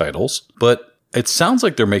of these titles, but it sounds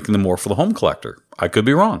like they're making them more for the home collector. I could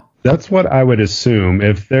be wrong. That's what I would assume.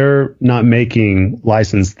 If they're not making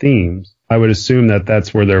licensed themes, I would assume that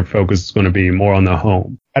that's where their focus is going to be, more on the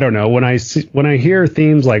home. I don't know. When I hear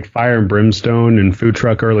themes like Fire and Brimstone and Food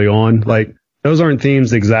Truck early on, like, those aren't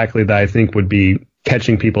themes exactly that I think would be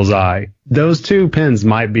catching people's eye. Those 2 pins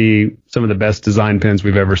might be some of the best design pins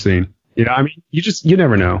we've ever seen. I mean, you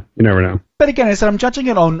never know. You never know. But again, I said I'm judging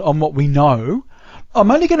it on what we know.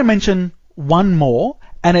 I'm only going to mention one more,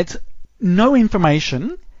 and it's no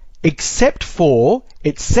information except for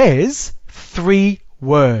it says 3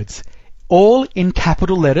 words, all in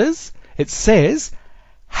capital letters. It says,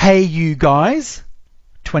 "Hey, you guys,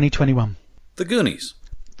 2021." The Goonies.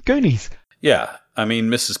 Goonies. Yeah. I mean,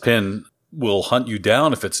 Mrs. Pin will hunt you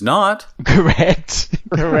down if it's not. Correct.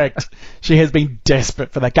 She has been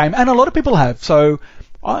desperate for that game, and a lot of people have. So,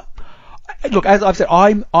 look, as I've said,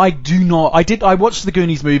 I watched the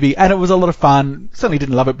Goonies movie, and it was a lot of fun. Certainly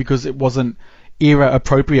didn't love it because it wasn't era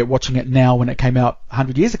appropriate watching it now when it came out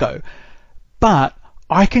 100 years ago. But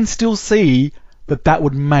I can still see that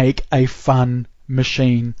would make a fun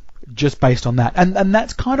machine just based on that. And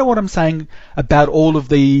that's kind of what I'm saying about all of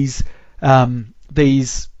these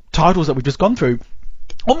titles that we've just gone through.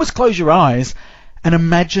 Almost close your eyes and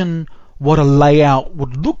imagine what a layout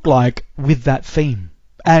would look like with that theme.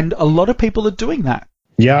 And a lot of people are doing that.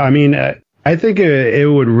 Yeah, I mean, I think it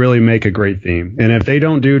would really make a great theme. And if they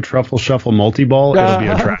don't do Truffle Shuffle Multi-Ball, it'll be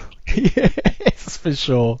a trap. Yes, for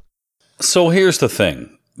sure. So here's the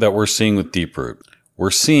thing that we're seeing with Deeproot.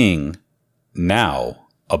 We're seeing now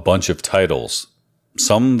a bunch of titles,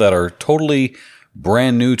 some that are totally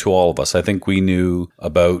brand new to all of us. I think we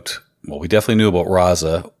definitely knew about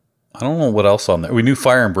Raza. I don't know what else on there. We knew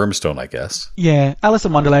Fire and Brimstone, I guess. Yeah, Alice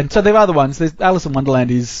in Wonderland. So there are other ones. Alice in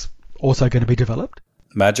Wonderland is also going to be developed.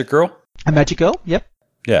 Magic Girl? A Magic Girl, yep.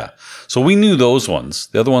 Yeah. So we knew those ones.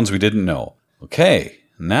 The other ones we didn't know. Okay,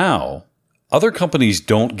 now other companies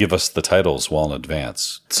don't give us the titles well in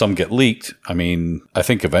advance. Some get leaked. I mean, I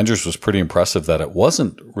think Avengers was pretty impressive that it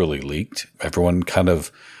wasn't really leaked. Everyone kind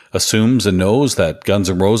of assumes and knows that Guns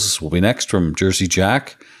N' Roses will be next from Jersey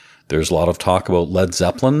Jack. There's a lot of talk about Led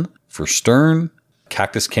Zeppelin for Stern,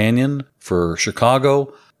 Cactus Canyon for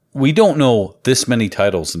Chicago. we don't know this many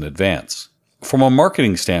titles in advance. From a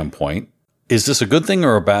marketing standpoint, is this a good thing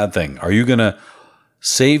or a bad thing? Are you going to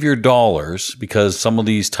save your dollars because some of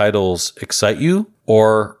these titles excite you?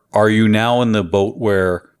 Or are you now in the boat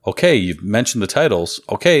where, okay, you've mentioned the titles.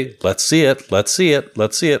 Okay, let's see it. Let's see it.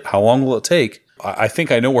 Let's see it. How long will it take? I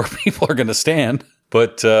think I know where people are going to stand.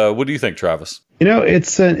 But what do you think, Travis?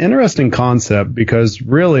 It's an interesting concept because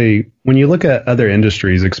really, when you look at other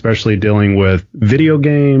industries, especially dealing with video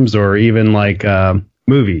games or even like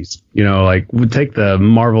movies, like we take the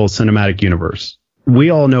Marvel Cinematic Universe. We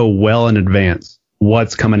all know well in advance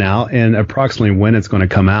what's coming out and approximately when it's going to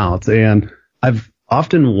come out. And I've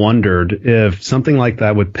often wondered if something like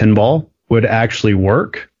that with pinball would actually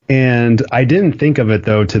work. And I didn't think of it,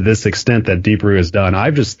 though, to this extent that Deep Brew has done.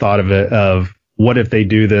 I've just thought of it of what if they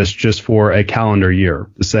do this just for a calendar year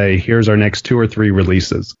to say, here's our next 2 or 3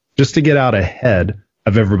 releases, just to get out ahead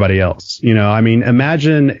of everybody else.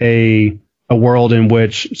 Imagine a world in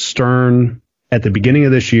which Stern at the beginning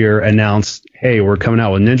of this year announced, hey, we're coming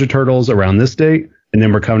out with Ninja Turtles around this date, and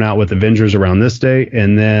then we're coming out with Avengers around this date,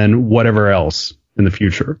 and then whatever else in the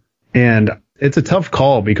future. And it's a tough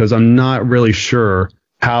call because I'm not really sure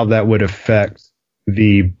how that would affect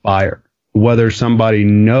the buyer. Whether somebody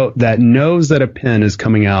knows that a pen is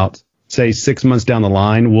coming out, say 6 months down the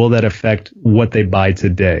line, will that affect what they buy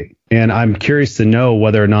today? And I'm curious to know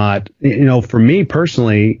whether or not, for me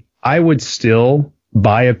personally, I would still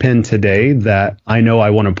buy a pen today that I know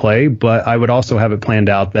I want to play, but I would also have it planned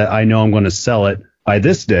out that I know I'm going to sell it by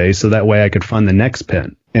this day so that way I could fund the next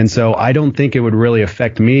pen. And so I don't think it would really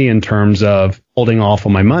affect me in terms of holding off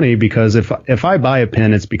on my money, because if I buy a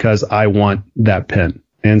pen, it's because I want that pen.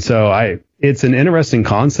 And so it's an interesting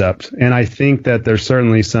concept, and I think that there's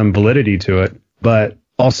certainly some validity to it, but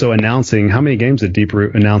also announcing how many games did Deep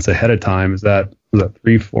Root announce ahead of time? Was that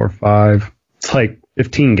 3, 4, 5? It's like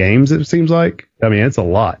 15 games, it seems like. I mean, it's a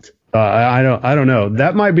lot. I don't know.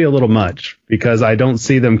 That might be a little much because I don't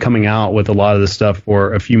see them coming out with a lot of the stuff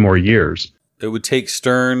for a few more years. It would take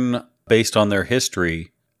Stern, based on their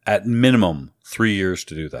history, at minimum 3 years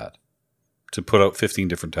to do that, to put out 15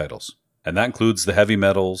 different titles. And that includes the heavy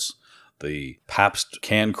metals, the Pabst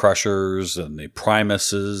Can Crushers, and the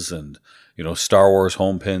Primuses, and Star Wars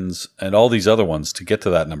home pins, and all these other ones to get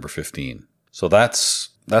to that number 15. So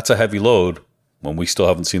that's a heavy load when we still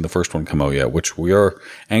haven't seen the first one come out yet, which we are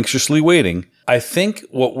anxiously waiting. I think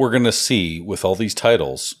what we're going to see with all these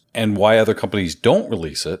titles, and why other companies don't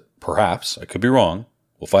release it, perhaps, I could be wrong,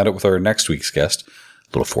 we'll find out with our next week's guest, a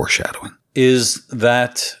little foreshadowing, is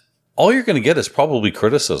that all you're going to get is probably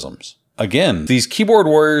criticisms. Again, these keyboard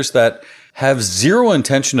warriors that have zero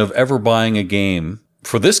intention of ever buying a game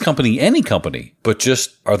for this company, any company, but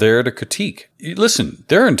just are there to critique. Listen,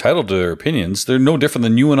 they're entitled to their opinions. They're no different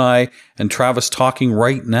than you and I and Travis talking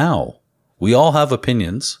right now. We all have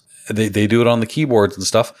opinions. They do it on the keyboards and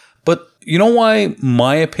stuff. But you know why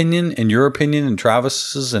my opinion and your opinion and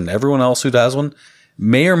Travis's and everyone else who has one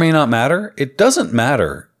may or may not matter? It doesn't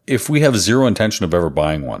matter if we have zero intention of ever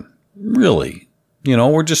buying one. Really.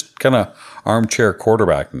 We're just kind of armchair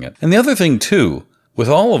quarterbacking it. And the other thing, too, with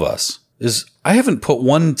all of us, is I haven't put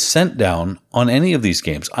 1 cent down on any of these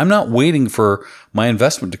games. I'm not waiting for my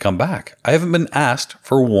investment to come back. I haven't been asked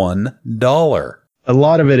for $1. A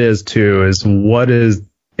lot of it is, too, is what is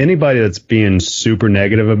anybody that's being super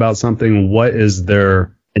negative about something, what is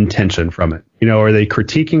their intention from it? Are they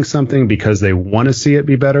critiquing something because they want to see it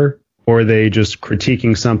be better? Or are they just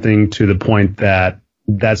critiquing something to the point that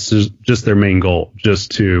that's just their main goal,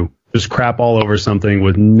 just crap all over something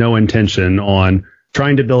with no intention on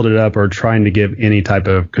trying to build it up or trying to give any type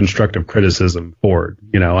of constructive criticism forward?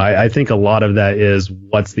 I think a lot of that is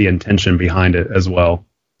what's the intention behind it as well.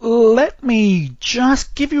 Let me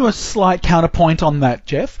just give you a slight counterpoint on that,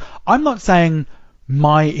 Jeff. I'm not saying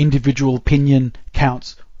my individual opinion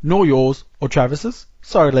counts, nor yours or Travis's.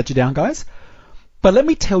 Sorry to let you down, guys. But let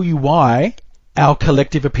me tell you why our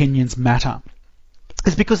collective opinions matter.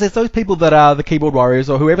 It's because there's those people that are the keyboard warriors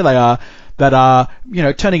or whoever they are that are,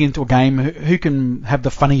 turning into a game who can have the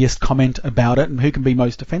funniest comment about it and who can be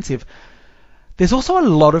most offensive. There's also a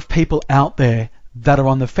lot of people out there that are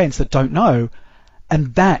on the fence that don't know,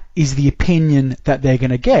 and that is the opinion that they're going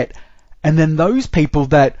to get. And then those people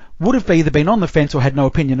that would have either been on the fence or had no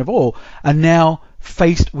opinion at all are now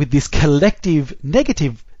faced with this collective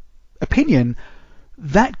negative opinion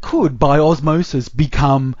that could, by osmosis,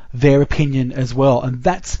 become their opinion as well. And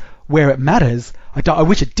that's where it matters. I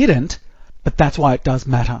wish it didn't, but that's why it does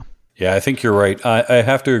matter. Yeah, I think you're right. I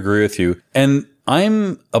have to agree with you. And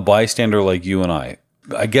I'm a bystander like you and I.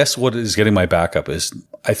 I guess what is getting my back up is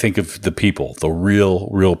I think of the people, the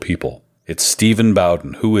real people. It's Stephen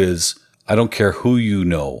Bowden, who is, I don't care who you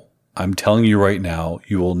know, I'm telling you right now,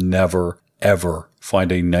 you will never, ever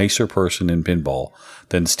find a nicer person in pinball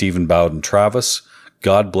than Stephen Bowden. Travis,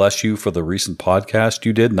 God bless you for the recent podcast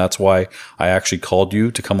you did. And that's why I actually called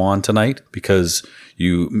you to come on tonight, because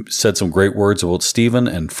you said some great words about Stephen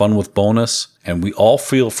and Fun with Bonus. And we all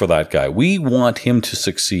feel for that guy. We want him to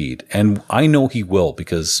succeed. And I know he will,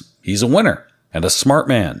 because he's a winner and a smart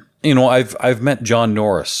man. You know, I've met John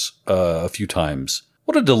Norris a few times.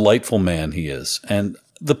 What a delightful man he is. And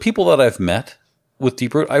the people that I've met with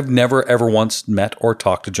Deeproot, I've never ever once met or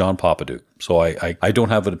talked to John Papaduke. So I don't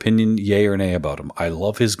have an opinion, yay or nay, about him. I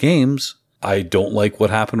love his games. I don't like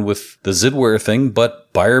what happened with the Zidware thing,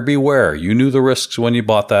 but buyer beware. You knew the risks when you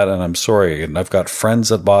bought that, and I'm sorry. And I've got friends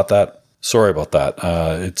that bought that. Sorry about that.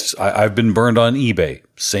 I've been burned on eBay.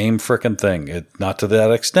 Same frickin' thing. Not to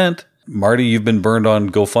that extent. Marty, you've been burned on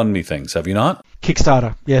GoFundMe things, have you not?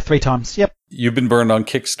 Kickstarter. Yeah, 3 times. Yep. You've been burned on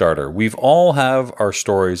Kickstarter. We've all have our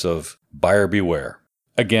stories of buyer beware.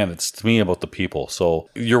 Again, it's to me about the people. So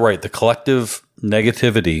you're right. The collective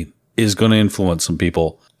negativity is going to influence some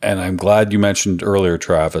people. And I'm glad you mentioned earlier,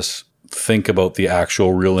 Travis, think about the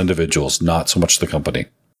actual real individuals, not so much the company.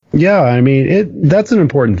 Yeah, I mean, that's an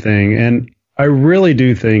important thing. And I really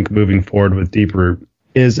do think moving forward with Deeproot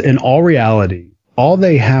is, in all reality, all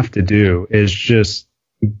they have to do is just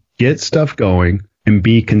get stuff going and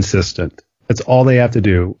be consistent. That's all they have to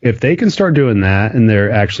do. If they can start doing that and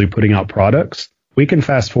they're actually putting out products, we can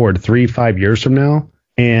fast forward 3-5 years from now,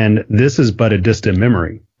 and this is but a distant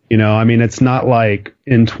memory. You know, I mean, it's not like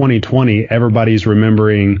in 2020, everybody's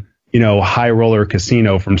remembering, you know, High Roller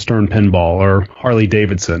Casino from Stern Pinball or Harley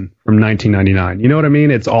Davidson from 1999. You know what I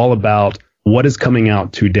mean? It's all about what is coming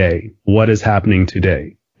out today, what is happening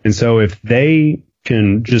today. And so if they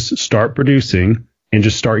can just start producing and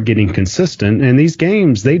just start getting consistent, and these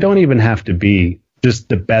games, they don't even have to be just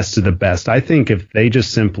the best of the best. I think if they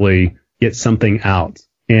just simply get something out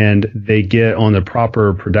and they get on the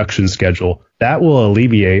proper production schedule, that will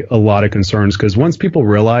alleviate a lot of concerns, because once people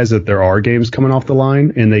realize that there are games coming off the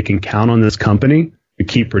line and they can count on this company to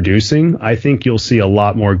keep producing, I think you'll see a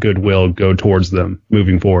lot more goodwill go towards them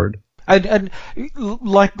moving forward. And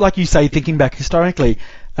like you say, thinking back historically,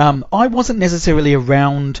 I wasn't necessarily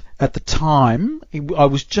around at the time. I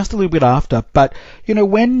was just a little bit after. But, you know,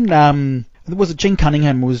 when Gene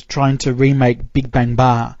Cunningham was trying to remake Big Bang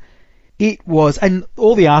Bar, it was, and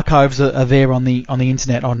all the archives are there on the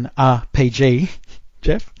internet on RPG,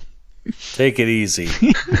 Jeff. Take it easy.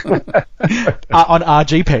 On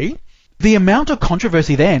RGP, the amount of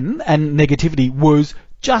controversy then and negativity was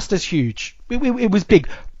just as huge. It was big,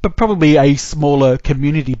 but probably a smaller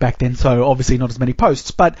community back then, so obviously not as many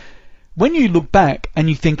posts. But when you look back and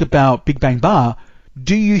you think about Big Bang Bar,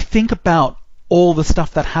 do you think about all the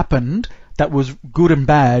stuff that happened that was good and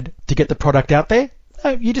bad to get the product out there?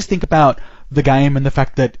 You just think about the game and the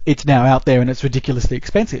fact that it's now out there and it's ridiculously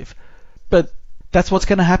expensive. But that's what's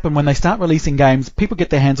going to happen when they start releasing games. People get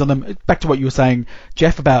their hands on them. Back to what you were saying,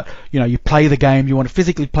 Jeff, about, you know, you play the game, you want to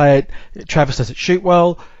physically play it. Travis, does it shoot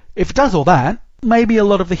well? If it does all that, maybe a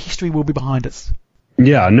lot of the history will be behind us.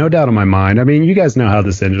 Yeah, no doubt in my mind. I mean, you guys know how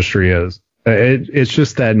this industry is. It's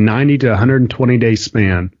just that 90 to 120 day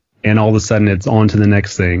span, and all of a sudden it's on to the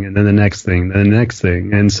next thing, and then the next thing, then the next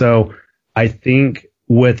thing. And so I think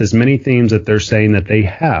with as many themes that they're saying that they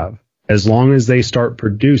have, as long as they start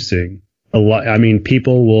producing a lot, I mean,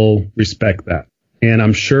 people will respect that. And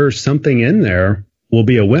I'm sure something in there will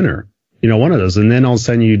be a winner, you know, one of those. And then all of a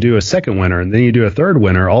sudden you do a second winner, and then you do a third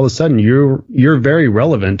winner. All of a sudden you're very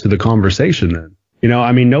relevant to the conversation then. You know,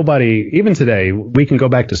 I mean, nobody, even today, we can go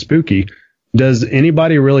back to Spooky. Does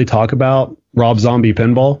anybody really talk about Rob Zombie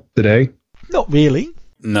Pinball today? Not really.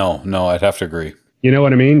 No, I'd have to agree. You know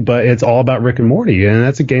what I mean? But it's all about Rick and Morty, and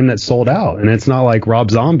that's a game that sold out. And it's not like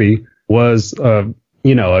Rob Zombie was, a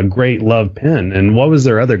great love pin. And what was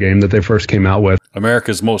their other game that they first came out with?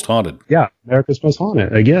 America's Most Haunted. Yeah, America's Most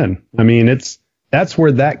Haunted. Again, I mean, that's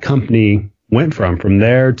where that company went from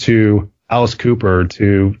there to Alice Cooper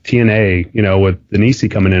to TNA, you know, with Denise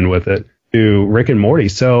coming in with it, to Rick and Morty.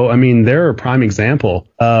 So, I mean, they're a prime example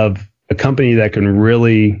of a company that can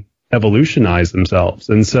really evolutionize themselves.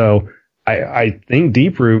 And so I think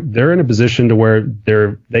Deeproot, they're in a position to where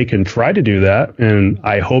they can try to do that. And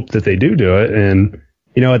I hope that they do it. And,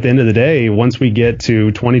 you know, at the end of the day, once we get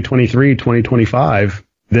to 2023, 2025,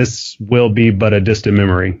 this will be but a distant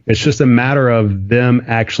memory. It's just a matter of them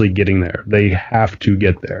actually getting there. They have to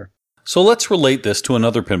get there. So let's relate this to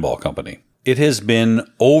another pinball company. It has been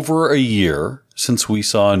over a year since we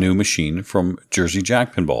saw a new machine from Jersey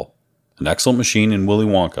Jack Pinball, an excellent machine in Willy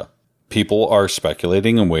Wonka. people are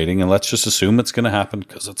speculating and waiting, and let's just assume it's going to happen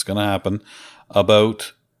because it's going to happen,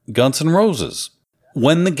 about Guns N' Roses.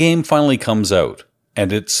 When the game finally comes out,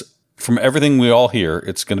 and it's, from everything we all hear,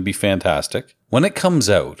 it's going to be fantastic. When it comes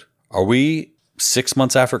out, are we 6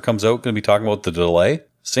 months after it comes out going to be talking about the delay?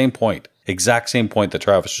 Same point. Exact same point that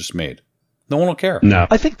Travis just made. No one will care. No.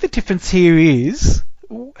 I think the difference here is,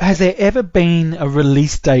 has there ever been a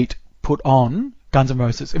release date put on Guns N'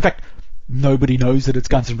 Roses? In fact, nobody knows that it's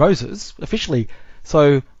Guns N' Roses officially.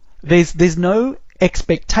 So there's no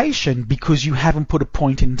expectation because you haven't put a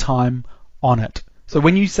point in time on it. So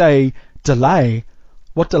when you say delay,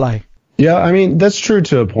 what delay? Yeah, I mean, that's true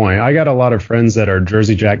to a point. I got a lot of friends that are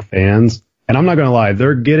Jersey Jack fans, and I'm not going to lie,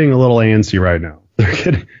 they're getting a little antsy right now.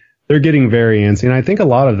 They're getting very antsy, and I think a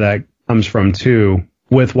lot of that comes from, too,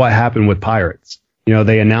 with what happened with Pirates. You know,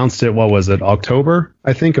 they announced it, what was it, October,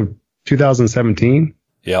 I think, of 2017?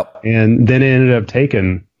 Yep. And then it ended up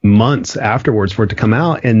taking months afterwards for it to come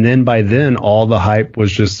out, and then by then, all the hype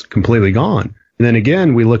was just completely gone. And then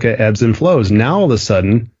again, we look at ebbs and flows. Now, all of a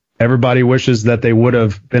sudden, everybody wishes that they would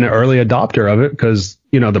have been an early adopter of it because,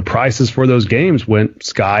 you know, the prices for those games went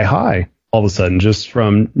sky high all of a sudden just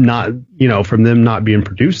from from them not being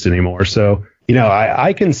produced anymore. So, you know,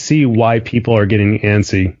 I can see why people are getting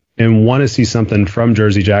antsy and want to see something from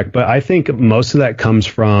Jersey Jack. But I think most of that comes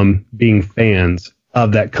from being fans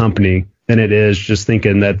of that company than it is just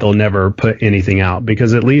thinking that they'll never put anything out.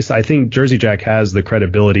 Because at least I think Jersey Jack has the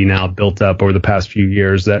credibility now built up over the past few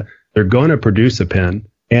years that they're going to produce a pin.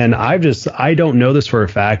 And I don't know this for a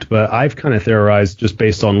fact, but I've kind of theorized just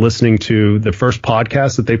based on listening to the first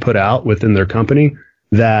podcast that they put out within their company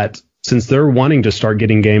that since they're wanting to start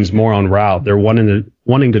getting games more on route, they're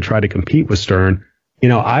wanting to try to compete with Stern. You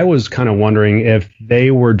know, I was kind of wondering if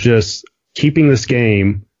they were just keeping this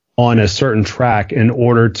game on a certain track in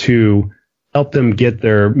order to help them get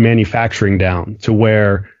their manufacturing down to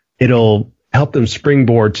where it'll help them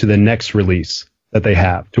springboard to the next release that they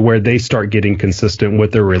have, to where they start getting consistent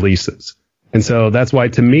with their releases. And so that's why,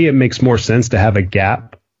 to me, it makes more sense to have a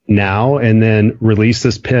gap now and then release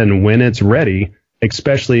this pin when it's ready,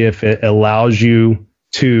 especially if it allows you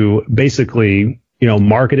to basically, you know,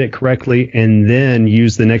 market it correctly and then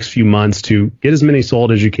use the next few months to get as many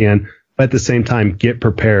sold as you can, but at the same time, get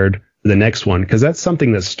prepared for the next one. Because that's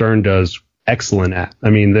something that Stern does excellent at. I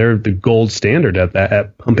mean, they're the gold standard at that,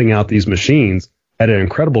 at pumping out these machines at an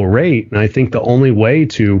incredible rate. And I think the only way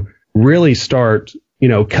to really start, you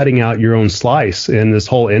know, cutting out your own slice in this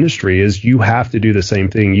whole industry is you have to do the same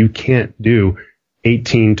thing. You can't do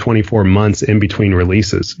 18, 24 months in between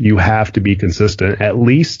releases. You have to be consistent, at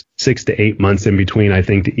least 6 to 8 months in between, I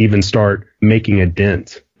think, to even start making a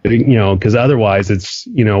dent. You know, because otherwise it's,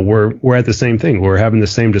 you know, we're at the same thing. We're having the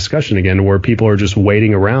same discussion again where people are just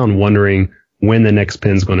waiting around wondering when the next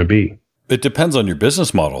pin's going to be. It depends on your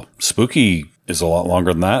business model. Spooky is a lot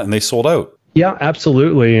longer than that, and they sold out. Yeah,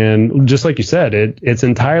 absolutely. And just like you said, it's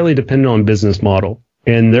entirely dependent on business model.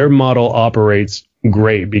 And their model operates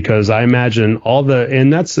great because I imagine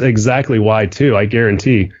and that's exactly why, too, I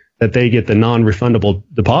guarantee that they get the non-refundable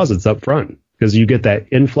deposits up front because you get that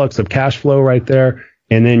influx of cash flow right there.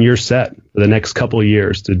 And then you're set for the next couple of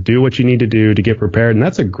years to do what you need to do to get prepared. And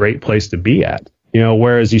that's a great place to be at. You know,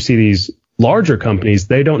 whereas you see these larger companies,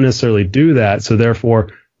 they don't necessarily do that. So therefore,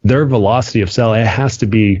 their velocity of sale, it has to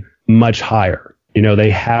be much higher. You know, they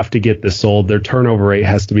have to get this sold. Their turnover rate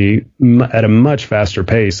has to be at a much faster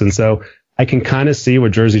pace. And so I can kind of see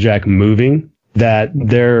with Jersey Jack moving that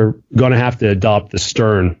they're going to have to adopt the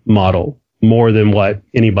Stern model more than what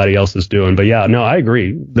anybody else is doing. But yeah, no, I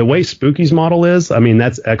agree. The way Spooky's model is, I mean,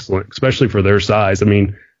 that's excellent, especially for their size. I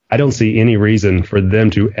mean, I don't see any reason for them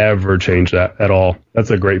to ever change that at all. That's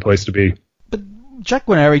a great place to be. Jack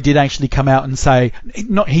Guarnieri did actually come out and say,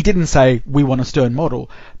 he didn't say we want a Stern model,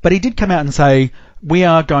 but he did come out and say we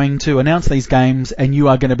are going to announce these games and you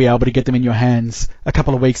are going to be able to get them in your hands a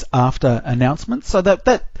couple of weeks after announcement. So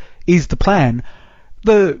that is the plan.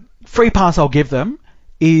 The free pass I'll give them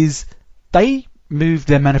is they moved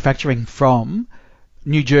their manufacturing from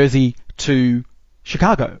New Jersey to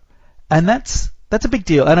Chicago, and that's a big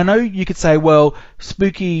deal. And I know you could say, well,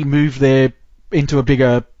 Spooky moved there into a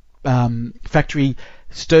bigger factory,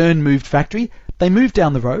 Stern moved factory. They moved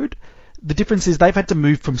down the road. The difference is they've had to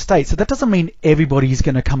move from state, so that doesn't mean everybody's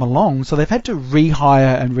going to come along. So they've had to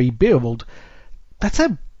rehire and rebuild. That's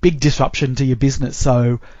a big disruption to your business.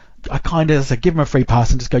 So I kind of say give them a free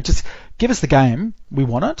pass and just go, just give us the game. We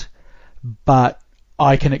want it, but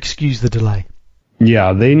I can excuse the delay.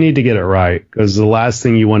 Yeah, they need to get it right because the last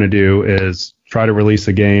thing you want to do is try to release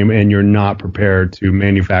a game and you're not prepared to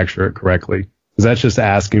manufacture it correctly. That's just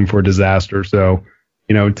asking for disaster. So,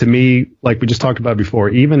 To me, like we just talked about before,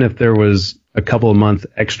 even if there was a couple of month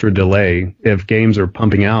extra delay, if games are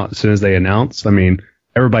pumping out as soon as they announce,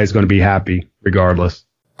 everybody's going to be happy regardless.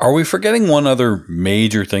 Are we forgetting one other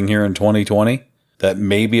major thing here in 2020 that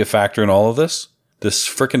may be a factor in all of this? This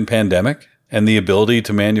frickin' pandemic and the ability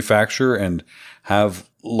to manufacture and have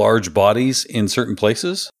large bodies in certain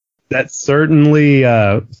places? That certainly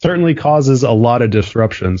causes a lot of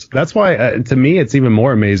disruptions. That's why, to me, it's even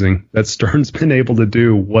more amazing that Stern's been able to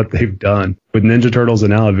do what they've done with Ninja Turtles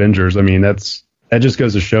and now Avengers. That just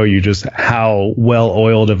goes to show you just how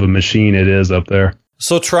well-oiled of a machine it is up there.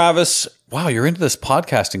 So, Travis, wow, you're into this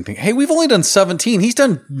podcasting thing. Hey, we've only done 17. He's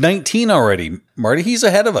done 19 already. Marty, he's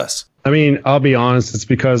ahead of us. I'll be honest. It's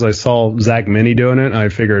because I saw Zach Mini doing it, and I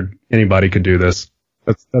figured anybody could do this.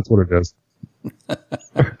 That's what it is.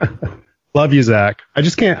 Love you, Zach.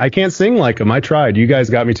 I can't sing like him. I tried. You guys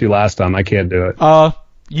got me to last time. I can't do it.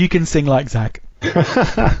 You can sing like Zach.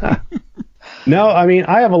 No,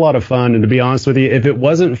 I have a lot of fun. And to be honest with you, if it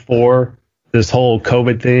wasn't for this whole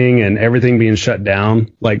COVID thing and everything being shut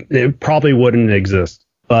down, it probably wouldn't exist.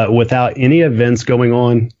 But without any events going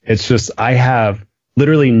on, it's just I have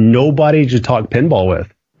literally nobody to talk pinball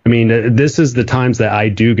with. This is the times that I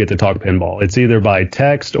do get to talk pinball. It's either by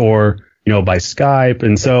text or by Skype.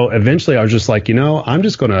 And so eventually I was just like, I'm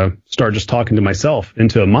just going to start just talking to myself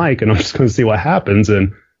into a mic, and I'm just going to see what happens.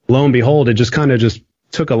 And lo and behold, it just kind of just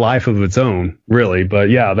took a life of its own, really. But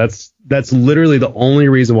yeah, that's literally the only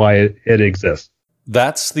reason why it exists.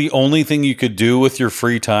 That's the only thing you could do with your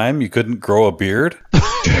free time? You couldn't grow a beard?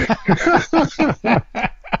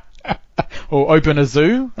 Or open a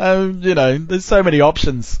zoo? There's so many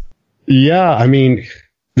options. Yeah,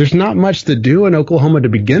 there's not much to do in Oklahoma to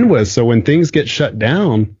begin with. So when things get shut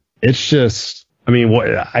down, it's just,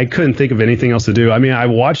 I couldn't think of anything else to do. I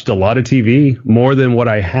watched a lot of TV, more than what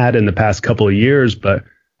I had in the past couple of years. But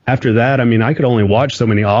after that, I could only watch so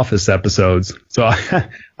many Office episodes. So I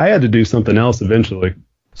had to do something else eventually.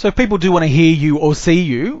 So if people do want to hear you or see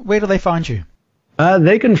you, where do they find you?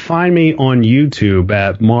 They can find me on YouTube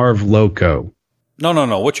at Marv Loco.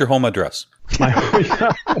 No. What's your home address?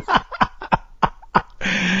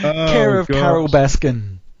 Care of Carol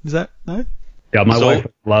Baskin. Is that no? Yeah, my wife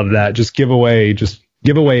would love that. Just give away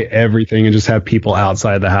everything and just have people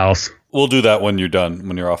outside the house. We'll do that when you're done,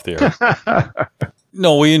 when you're off the air.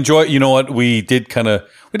 No, we enjoy. You know what? We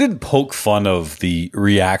didn't poke fun of the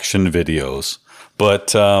reaction videos,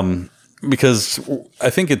 but because I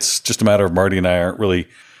think it's just a matter of Marty and I aren't really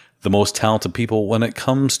the most talented people when it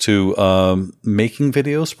comes to making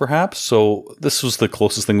videos, perhaps. So this was the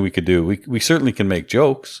closest thing we could do. We certainly can make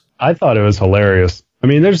jokes. I thought it was hilarious.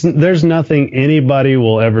 There's nothing anybody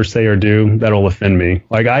will ever say or do that'll offend me.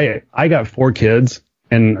 I got 4 kids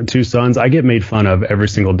and 2 sons. I get made fun of every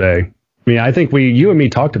single day. I think you and me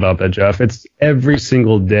talked about that, Jeff. It's every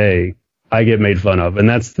single day I get made fun of. And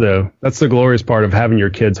that's the glorious part of having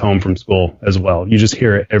your kids home from school as well. You just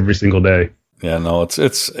hear it every single day. Yeah, no,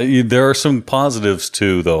 there are some positives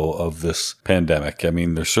too, though, of this pandemic.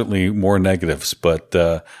 There's certainly more negatives, but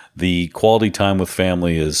the quality time with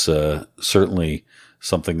family is certainly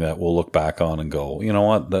something that we'll look back on and go, you know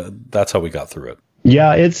what, that's how we got through it.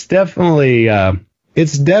 Yeah, it's definitely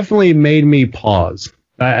made me pause.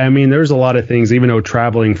 There's a lot of things, even though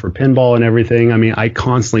traveling for pinball and everything, I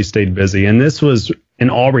constantly stayed busy. And this was,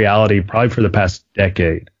 in all reality, probably for the past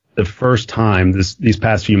decade, the first time these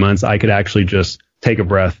past few months I could actually just take a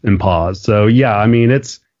breath and pause. So yeah,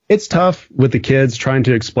 it's tough with the kids trying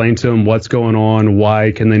to explain to them what's going on,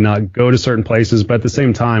 why can they not go to certain places, but at the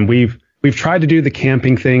same time we've tried to do the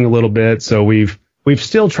camping thing a little bit, so we've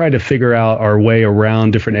still tried to figure out our way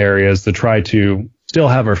around different areas to try to still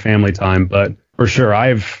have our family time. But for sure,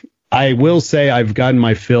 I will say I've gotten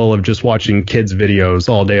my fill of just watching kids videos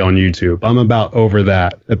all day on YouTube. I'm about over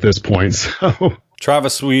that at this point. So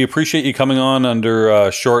Travis, we appreciate you coming on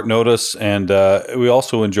under short notice, and we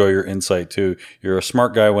also enjoy your insight too. You're a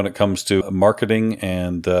smart guy when it comes to marketing,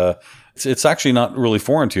 and it's actually not really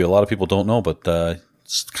foreign to you. A lot of people don't know, but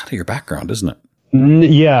it's kind of your background, isn't it?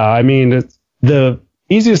 Yeah, the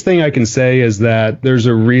easiest thing I can say is that there's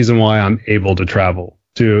a reason why I'm able to travel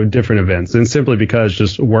to different events, and simply because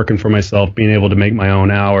just working for myself, being able to make my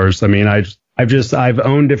own hours. I've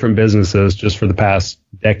owned different businesses just for the past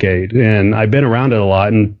decade, and I've been around it a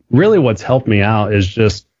lot. And really what's helped me out is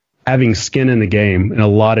just having skin in the game in a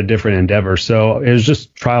lot of different endeavors. So it was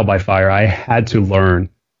just trial by fire. I had to learn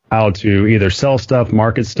how to either sell stuff,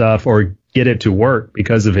 market stuff, or get it to work,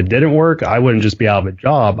 because if it didn't work, I wouldn't just be out of a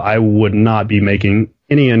job. I would not be making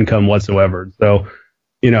any income whatsoever. So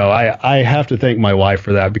I have to thank my wife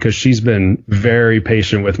for that, because she's been very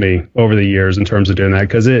patient with me over the years in terms of doing that,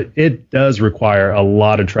 because it does require a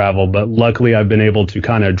lot of travel. But luckily, I've been able to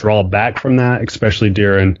kind of draw back from that, especially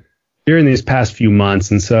during these past few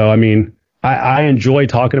months. And so, I mean, I enjoy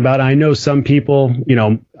talking about it. I know some people,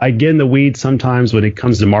 I get in the weeds sometimes when it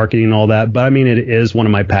comes to marketing and all that. But I mean, it is one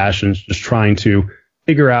of my passions, just trying to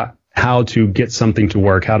figure out how to get something to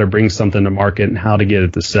work, how to bring something to market, and how to get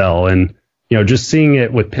it to sell. And just seeing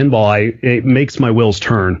it with pinball, it makes my wheels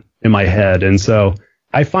turn in my head. And so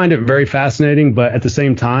I find it very fascinating, but at the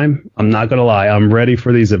same time, I'm not going to lie. I'm ready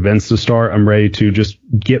for these events to start. I'm ready to just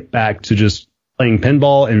get back to just playing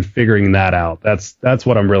pinball and figuring that out. That's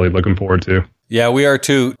what I'm really looking forward to. Yeah, we are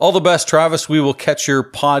too. All the best, Travis. We will catch your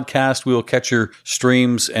podcast. We will catch your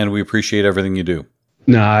streams, and we appreciate everything you do.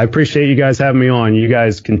 No, I appreciate you guys having me on. You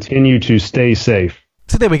guys continue to stay safe.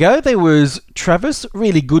 So there we go. There was Travis.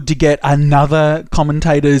 Really good to get another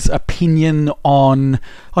commentator's opinion on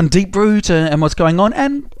Deep Root and what's going on.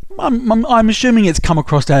 And I'm assuming it's come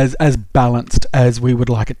across as balanced as we would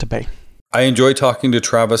like it to be. I enjoy talking to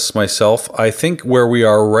Travis myself. I think where we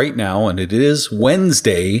are right now, and it is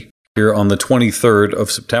Wednesday here on the 23rd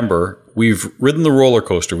of September, we've ridden the roller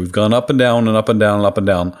coaster. We've gone up and down and up and down and up and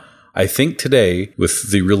down. I think today,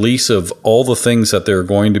 with the release of all the things that they're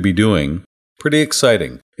going to be doing, pretty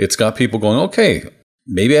exciting. It's got people going, okay,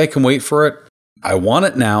 maybe I can wait for it. I want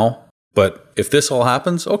it now, but if this all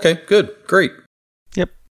happens, okay, good, great.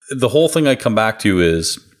 Yep. The whole thing I come back to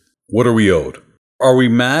is, what are we owed? Are we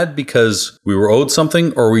mad because we were owed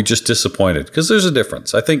something, or are we just disappointed? Because there's a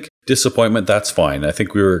difference. I think disappointment, that's fine. I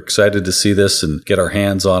think we were excited to see this and get our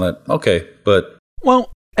hands on it. Okay, but...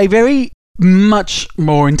 Well, a very much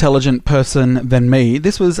more intelligent person than me,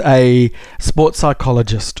 this was a sports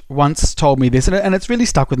psychologist, once told me this, and it's really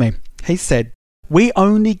stuck with me. He said, we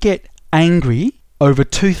only get angry over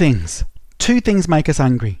two things. Two things make us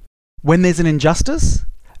angry. When there's an injustice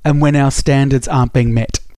and when our standards aren't being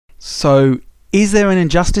met. So is there an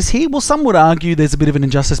injustice here? Well, some would argue there's a bit of an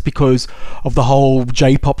injustice because of the whole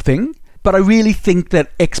J-pop thing, but I really think that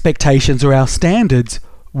expectations or our standards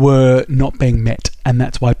were not being met, and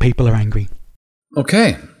that's why people are angry.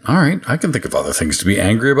 Okay, all right. I can think of other things to be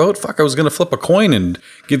angry about. Fuck, I was going to flip a coin and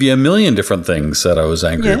give you a million different things that I was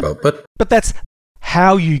angry about. But that's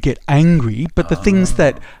how you get angry. But the things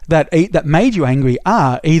that made you angry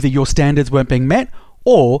are either your standards weren't being met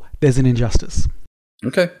or there's an injustice.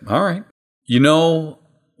 Okay, all right. You know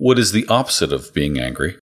what is the opposite of being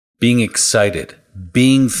angry? Being excited,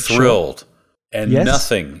 being thrilled. Sure. And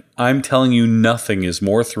nothing, I'm telling you, nothing is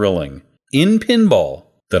more thrilling in pinball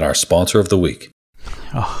than our sponsor of the week.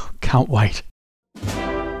 Oh, can't wait.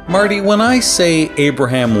 Marty, when I say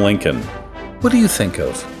Abraham Lincoln, what do you think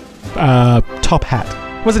of? Top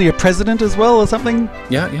hat. Wasn't he a president as well or something?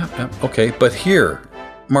 Yeah. Okay, but here,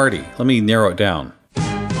 Marty, let me narrow it down.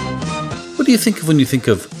 What do you think of when you think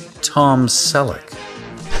of Tom Selleck?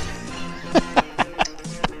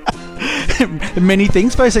 Many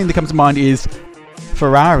things. First thing that comes to mind is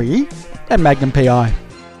Ferrari and Magnum PI.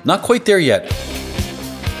 Not quite there yet.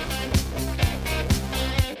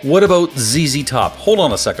 What about ZZ Top? Hold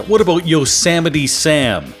on a second. What about Yosemite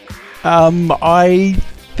Sam? I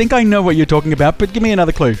think I know what you're talking about, but give me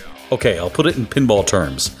another clue. Okay, I'll put it in pinball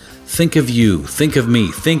terms. Think of you. Think of me.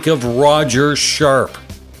 Think of Roger Sharp.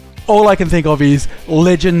 All I can think of is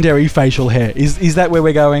legendary facial hair. Is that where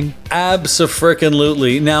we're going?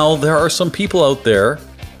 Abso-frickin-lutely. Now, there are some people out there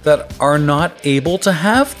that are not able to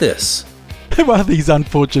have this. Who are these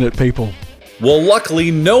unfortunate people? Well,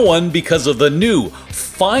 luckily, no one, because of the new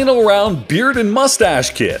Final Round Beard and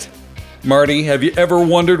Mustache Kit. Marty, have you ever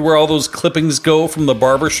wondered where all those clippings go from the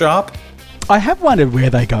barber shop? I have wondered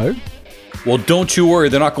where they go. Well, don't you worry.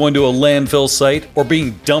 They're not going to a landfill site or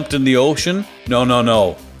being dumped in the ocean.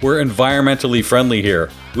 No. We're environmentally friendly here.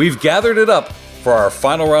 We've gathered it up for our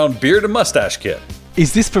Final Round Beard and Mustache Kit.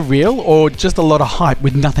 Is this for real or just a lot of hype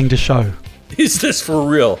with nothing to show? Is this for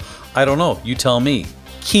real? I don't know. You tell me.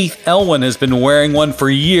 Keith Elwin has been wearing one for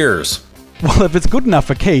years. Well, if it's good enough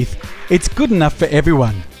for Keith, it's good enough for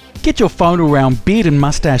everyone. Get your Final Round Beard and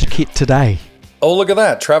Mustache Kit today. Oh, look at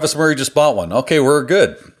that. Travis Murray just bought one. Okay, we're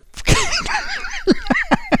good.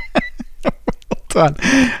 Well done.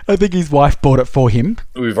 I think his wife bought it for him.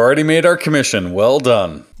 We've already made our commission. Well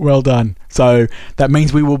done. Well done. So that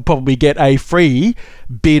means we will probably get a free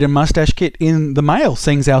beard and mustache kit in the mail,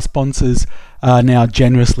 seeing as our sponsors are now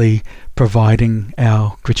generously providing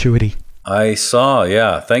our gratuity. I saw,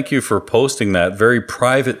 yeah. Thank you for posting that very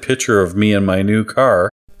private picture of me in my new car.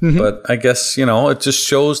 Mm-hmm. But I guess, it just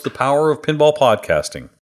shows the power of pinball podcasting.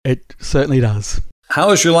 It certainly does.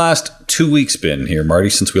 How has your last 2 weeks been here, Marty,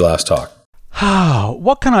 since we last talked?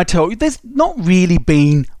 What can I tell you? There's not really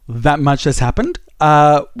been that much that's happened.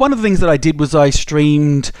 One of the things that I did was I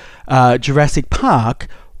streamed Jurassic Park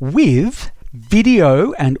with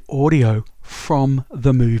video and audio from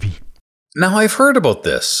the movie. Now, I've heard about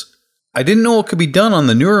this. I didn't know it could be done on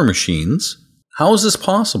the newer machines. How is this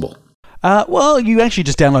possible? Well, you actually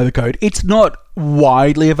just download the code. It's not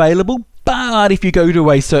widely available, but if you go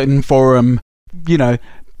to a certain forum,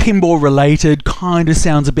 pinball related, kind of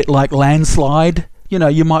sounds a bit like Landslide.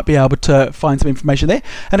 You might be able to find some information there.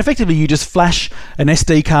 And effectively, you just flash an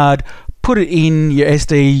SD card, put it in your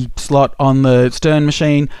SD slot on the Stern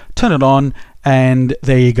machine, turn it on, and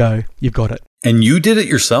there you go. You've got it. And you did it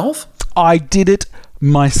yourself? I did it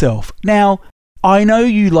myself. Now, I know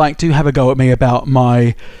you like to have a go at me about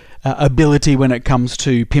my ability when it comes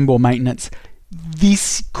to pinball maintenance.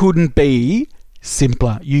 This couldn't be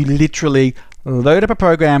simpler. You literally load up a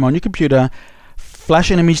program on your computer,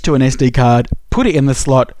 flash an image to an SD card, put it in the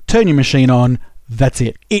slot, turn your machine on, that's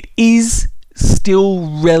it. It is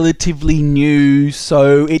still relatively new,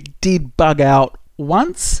 so it did bug out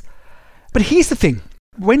once. But here's the thing.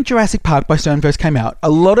 When Jurassic Park by Stern first came out, a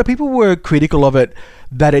lot of people were critical of it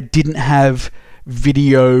that it didn't have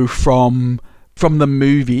video from the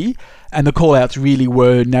movie, and the call-outs really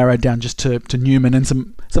were narrowed down just to Newman and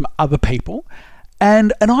some other people.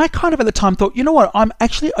 And I kind of at the time thought, you know what, I'm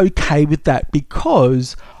actually okay with that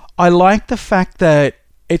because I like the fact that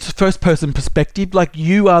it's a first-person perspective. Like,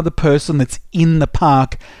 you are the person that's in the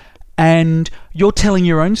park and you're telling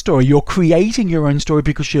your own story. You're creating your own story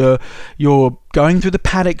because you're going through the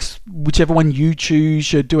paddocks, whichever one you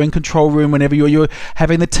choose. You're doing control room whenever you're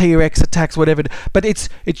having the T-Rex attacks, whatever. But it's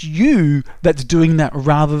you that's doing that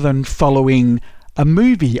rather than following a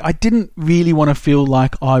movie. I didn't really want to feel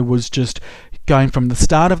like I was just going from the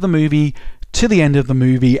start of the movie to the end of the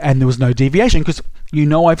movie and there was no deviation, because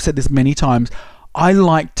I've said this many times, I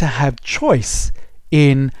like to have choice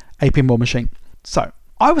in a pinball machine. So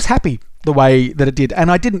I was happy the way that it did,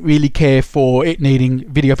 and I didn't really care for it needing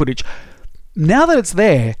video footage. Now that it's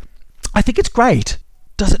there, I think it's great.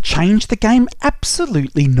 Does it change the game?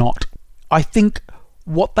 Absolutely not. I think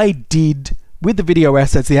what they did with the video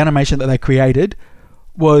assets, the animation that they created,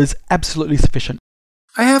 was absolutely sufficient.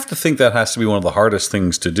 I have to think that has to be one of the hardest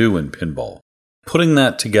things to do in pinball. Putting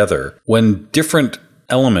that together when different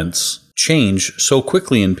elements change so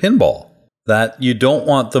quickly in pinball that you don't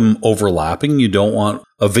want them overlapping. You don't want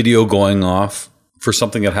a video going off for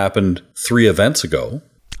something that happened 3 events ago.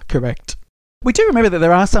 Correct. We do remember that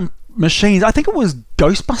there are some machines, I think it was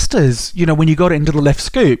Ghostbusters, when you got it into the left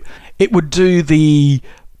scoop, it would do the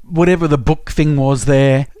whatever the book thing was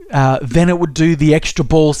there. Then it would do the extra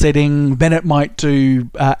ball setting. Then it might do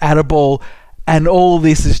add a ball. And all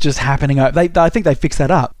this is just happening. I think they fixed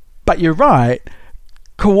that up. But you're right.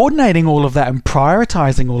 Coordinating all of that and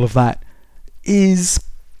prioritizing all of that is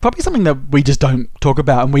probably something that we just don't talk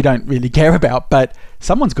about and we don't really care about. But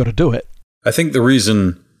someone's got to do it. I think the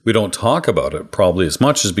reason we don't talk about it probably as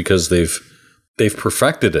much is because they've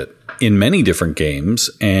perfected it in many different games.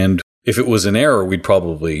 And if it was an error, we'd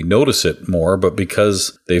probably notice it more. But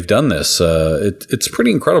because they've done this, it's pretty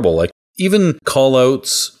incredible. Like, even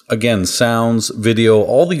call-outs, again, sounds, video,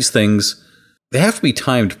 all these things, they have to be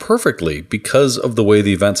timed perfectly because of the way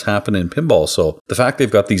the events happen in pinball. So the fact they've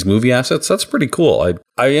got these movie assets, that's pretty cool.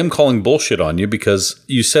 I am calling bullshit on you because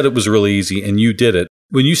you said it was really easy and you did it.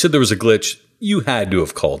 When you said there was a glitch, you had to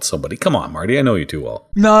have called somebody. Come on, Marty. I know you too well.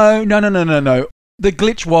 No. The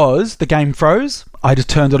glitch was the game froze. I just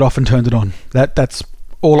turned it off and turned it on. That's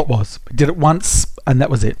all it was. I did it once and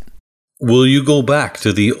that was it. Will you go back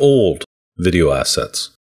to the old video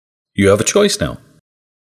assets? You have a choice now.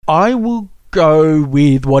 I will go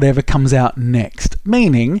with whatever comes out next.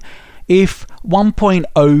 Meaning, if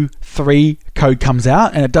 1.03 code comes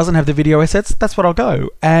out and it doesn't have the video assets, that's what I'll go.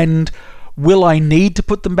 And will I need to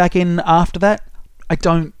put them back in after that? I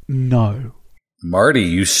don't know. Marty,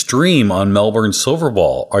 you stream on Melbourne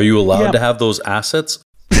Silverball. Are you allowed to have those assets?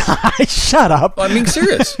 Shut up. I'm being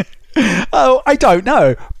serious. Oh, I don't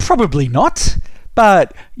know. Probably not.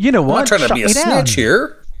 But you know what? I'm not trying to be a snitch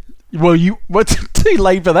here. Well, it's too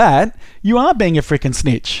late for that. You are being a freaking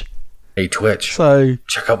snitch. Hey, Twitch. So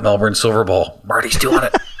check out Melbourne Silverball. Marty's doing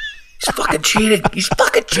it. He's fucking cheating. He's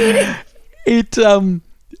fucking cheating.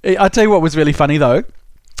 I'll tell you what was really funny though.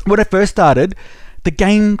 When I first started, the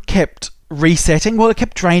game kept resetting. Well, it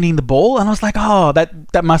kept draining the ball, and I was like, oh,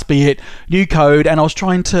 that must be it. New code, and I was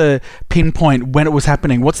trying to pinpoint when it was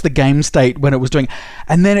happening. What's the game state when it was doing?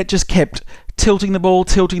 And then it just kept tilting the ball,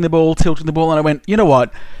 and I went, you know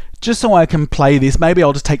what? Just so I can play this, maybe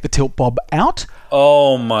I'll just take the tilt bob out.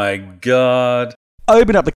 Oh my God. I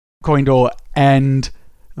opened up the coin door and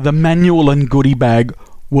the manual and goodie bag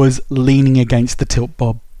was leaning against the tilt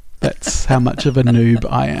bob. That's how much of a noob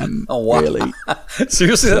I am. Oh, wow. Really.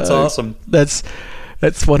 Seriously, that's awesome. That's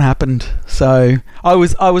what happened. So I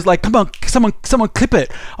was like, come on, someone clip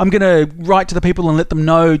it. I'm gonna write to the people and let them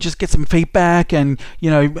know, just get some feedback and,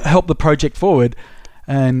 help the project forward.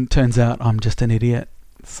 And turns out I'm just an idiot.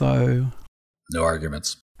 So no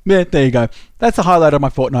arguments. Yeah, there you go. That's the highlight of my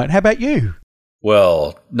fortnight. How about you?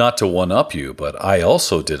 Well, not to one-up you, but I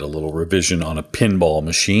also did a little revision on a pinball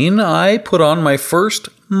machine. I put on my first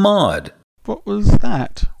mod. What was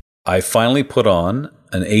that? I finally put on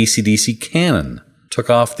an AC/DC cannon. Took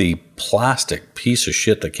off the plastic piece of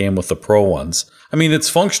shit that came with the Pro ones. I mean, it's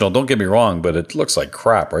functional, don't get me wrong, but it looks like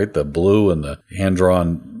crap, right? The blue and the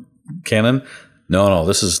hand-drawn cannon. No,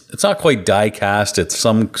 it's not quite die cast. It's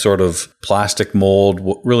some sort of plastic mold,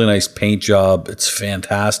 really nice paint job. It's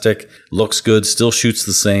fantastic. Looks good, still shoots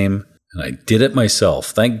the same. And I did it myself.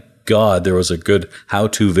 Thank God there was a good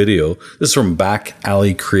how-to video. This is from Back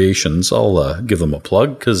Alley Creations. I'll give them a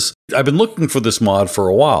plug because I've been looking for this mod for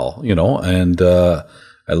a while, and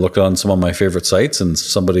I looked on some of my favorite sites and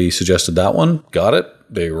somebody suggested that one. Got it.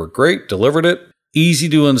 They were great. Delivered it. Easy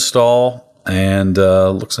to install. And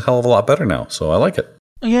looks a hell of a lot better now, so I like it.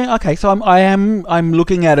 Yeah, okay. So I'm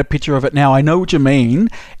looking at a picture of it now. I know what you mean.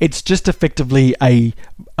 It's just effectively a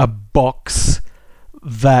box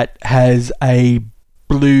that has a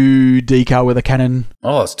blue decal with a cannon.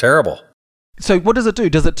 Oh, it's terrible. So what does it do?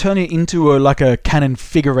 Does it turn it into like a cannon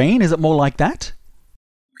figurine? Is it more like that?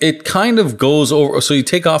 It kind of goes over. So you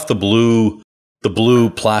take off the blue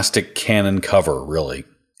plastic cannon cover, really,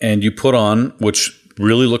 and you put on which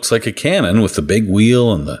really looks like a cannon with the big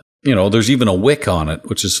wheel and there's even a wick on it,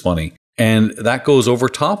 which is funny. And that goes over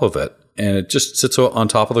top of it. And it just sits on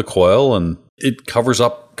top of the coil and it covers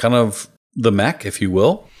up kind of the mech, if you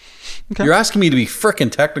will. Okay. You're asking me to be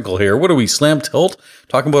frickin' technical here. What are we, Slam Tilt?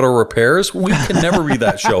 Talking about our repairs? We can never be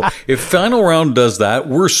that show. If Final Round does that,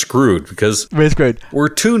 we're screwed because we're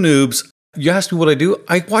two noobs. You asked me what I do.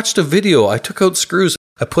 I watched a video. I took out screws.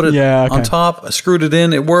 I put it on top. I screwed it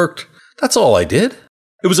in. It worked. That's all I did.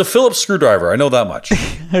 It was a Phillips screwdriver. I know that much.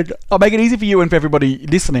 I'll make it easy for you and for everybody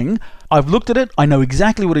listening. I've looked at it. I know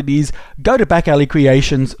exactly what it is. Go to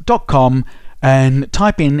backalleycreations.com and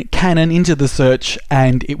type in Canon into the search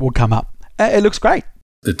and it will come up. It looks great.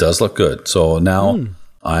 It does look good. So now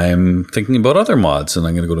I'm thinking about other mods and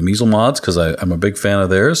I'm going to go to Measle Mods because I'm a big fan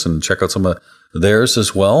of theirs and check out some of theirs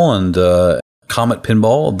as well. And Comet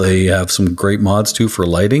Pinball, they have some great mods too for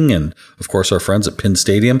lighting, and of course our friends at Pin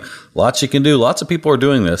Stadium. Lots you can do. Lots of people are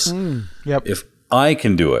doing this. Yep. If I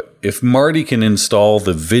can do it, if Marty can install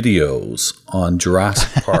the videos on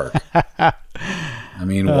Jurassic Park, I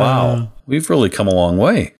mean, wow, we've really come a long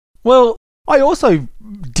way. Well, I also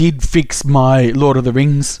did fix my Lord of the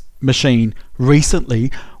Rings machine recently,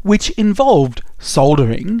 which involved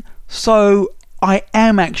soldering, so I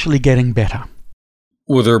am actually getting better.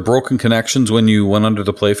 Were there broken connections when you went under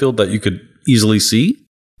the playfield that you could easily see?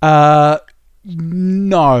 No,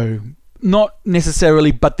 not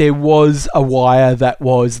necessarily, but there was a wire that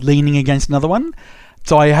was leaning against another one.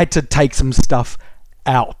 So I had to take some stuff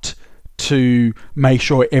out to make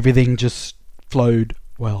sure everything just flowed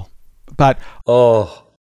well. But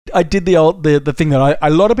I did the thing that a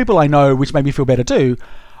lot of people I know, which made me feel better too.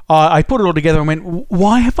 I put it all together and went,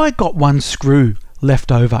 why have I got one screw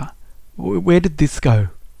left over? Where did this go?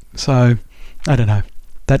 So, I don't know.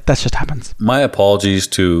 That just happens. My apologies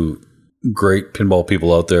to great pinball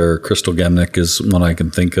people out there. Crystal Gemnick is one I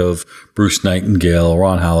can think of. Bruce Nightingale,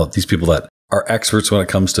 Ron Howlett, these people that are experts when it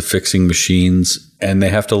comes to fixing machines. And they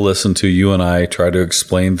have to listen to you and I try to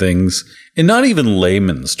explain things in not even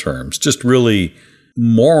layman's terms, just really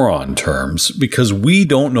moron terms, because we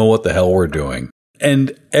don't know what the hell we're doing.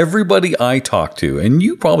 And everybody I talk to, and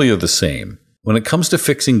you probably are the same, when it comes to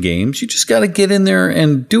fixing games, you just got to get in there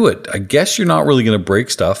and do it. I guess you're not really going to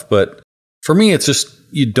break stuff, but for me, it's just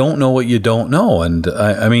you don't know what you don't know. And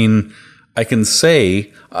I mean, I can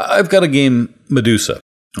say I've got a game Medusa.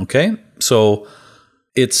 Okay, so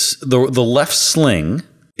it's the left sling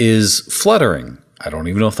is fluttering. I don't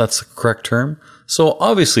even know if that's the correct term. So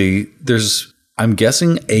obviously, there's, I'm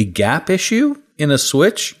guessing, a gap issue in a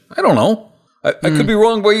switch. I don't know. I could be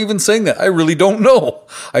wrong by even saying that. I really don't know.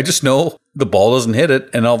 I just know the ball doesn't hit it,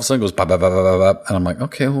 and all of a sudden it goes bop, bop, bop, bop, bop, and I'm like,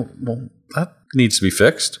 okay, well, that needs to be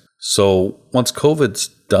fixed. So once COVID's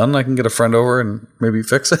done, I can get a friend over and maybe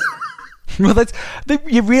fix it. Well,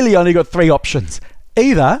 you've really only got three options.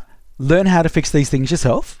 Either learn how to fix these things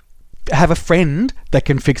yourself, have a friend that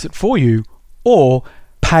can fix it for you, or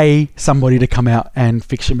pay somebody to come out and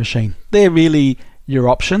fix your machine. They're really your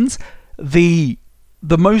options. The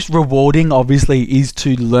most rewarding, obviously, is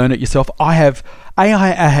to learn it yourself. I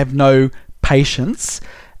have no patience,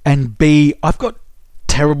 and B, I've got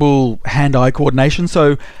terrible hand-eye coordination.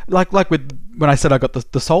 So, like with when I said I got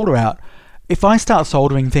the solder out, if I start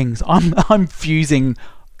soldering things, I'm fusing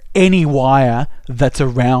any wire that's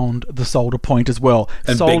around the solder point as well.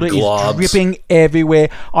 And solder big globs. is dripping everywhere.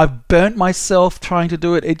 I've burnt myself trying to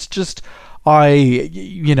do it. It's just I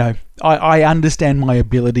understand my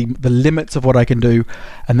ability, the limits of what I can do,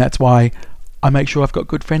 and that's why I make sure I've got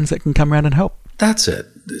good friends that can come around and help. That's it.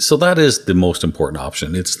 So that is the most important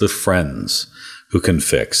option. It's the friends who can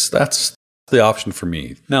fix. That's the option for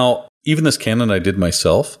me. Now, even this cannon I did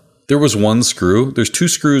myself, there was one screw. There's two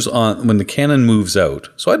screws on when the cannon moves out.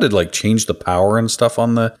 So I did like change the power and stuff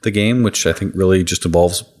on the game, which I think really just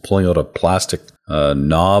involves pulling out a plastic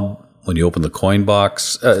knob when you open the coin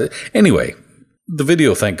box. Anyway, the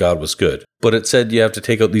video, thank God, was good. But it said you have to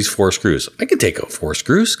take out these 4 screws. I could take out 4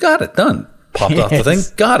 screws. Got it. Done. Popped off the thing.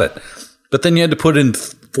 Got it. But then you had to put in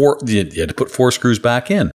 4. You had to put 4 screws back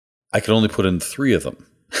in. I could only put in 3 of them.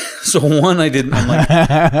 So one I didn't. I'm like,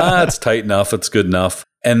 it's tight enough. It's good enough.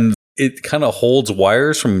 And it kind of holds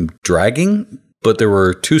wires from dragging. But there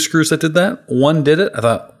were 2 screws that did that. One did it. I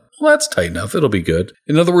thought, well, that's tight enough. It'll be good.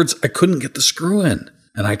 In other words, I couldn't get the screw in.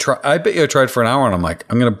 And I bet you I tried for an hour, and I'm like,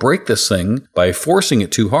 I'm going to break this thing by forcing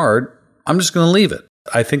it too hard. I'm just going to leave it.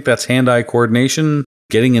 I think that's hand-eye coordination,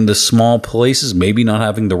 getting into small places, maybe not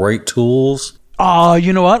having the right tools. Oh,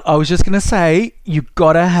 you know what? I was just going to say, you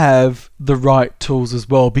got to have the right tools as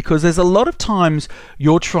well, because there's a lot of times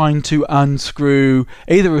you're trying to unscrew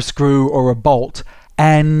either a screw or a bolt,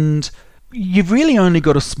 and you've really only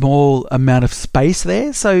got a small amount of space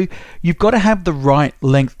there. So you've got to have the right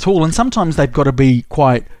length tool, and sometimes they've got to be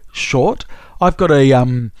quite short. I've got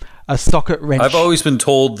a socket wrench. I've always been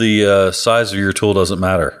told the size of your tool doesn't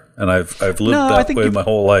matter, and I've lived that way my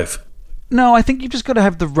whole life. No, I think you've just got to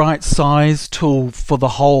have the right size tool for the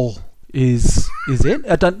hole. Is it?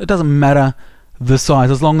 It doesn't matter the size,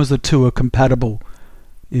 as long as the two are compatible.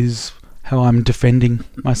 Is how I'm defending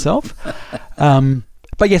myself.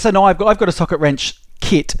 But yes, I know I've got a socket wrench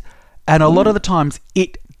kit, and a lot of the times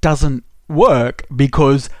it doesn't work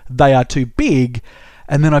because they are too big.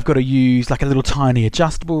 And then I've got to use like a little tiny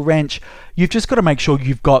adjustable wrench. You've just got to make sure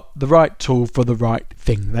you've got the right tool for the right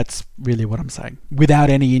thing. That's really what I'm saying, without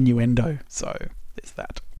any innuendo. So there's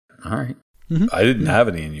that. All right. Mm-hmm. I didn't have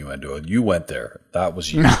any innuendo. You went there. That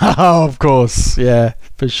was you. Oh, of course. Yeah,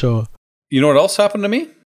 for sure. You know what else happened to me?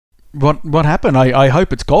 What happened? I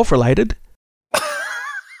hope it's golf related.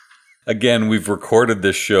 Again, we've recorded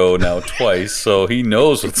this show now twice, so he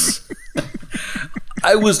knows what's...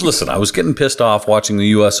 I was getting pissed off watching the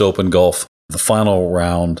U.S. Open golf, the final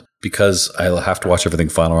round, because I have to watch everything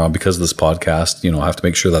final round because of this podcast. I have to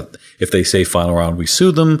make sure that if they say final round, we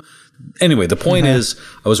sue them. Anyway, the point is,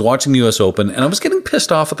 I was watching the U.S. Open, and I was getting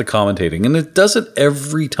pissed off at the commentating, and it does it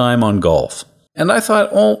every time on golf. And I thought,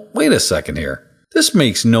 oh, wait a second here. This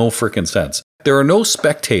makes no freaking sense. There are no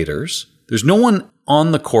spectators. There's no one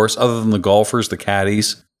on the course other than the golfers, the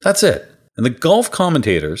caddies. That's it. And the golf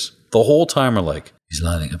commentators the whole time are like, he's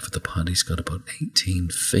lining up for the putt. He's got about 18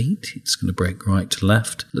 feet. He's going to break right to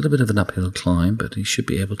left. A little bit of an uphill climb, but he should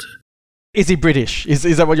be able to. Is he British? Is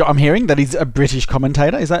that what I'm hearing? That he's a British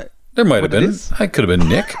commentator? Is that? There might have been. I could have been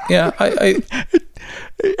Nick. Yeah.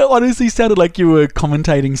 It honestly sounded like you were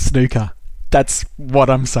commentating snooker. That's what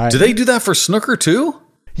I'm saying. Do they do that for snooker too?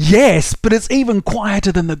 Yes, but it's even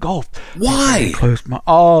quieter than the golf. Why?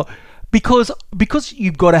 Because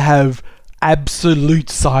you've got to have absolute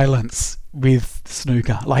silence with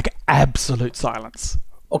snooker, like absolute silence.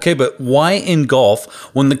 Okay, but why in golf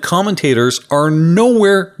when the commentators are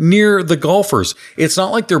nowhere near the golfers? It's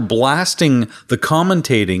not like they're blasting the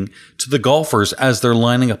commentating to the golfers as they're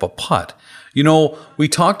lining up a putt. We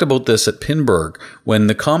talked about this at Pinburg when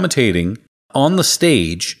the commentating on the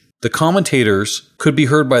stage, the commentators could be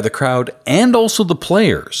heard by the crowd and also the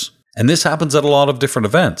players. And this happens at a lot of different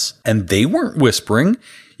events. And they weren't whispering.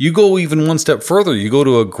 You go even one step further. You go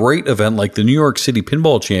to a great event like the New York City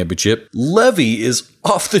Pinball Championship. Levy is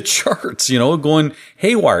off the charts, going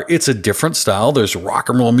haywire. It's a different style. There's rock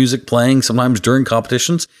and roll music playing sometimes during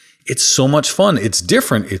competitions. It's so much fun. It's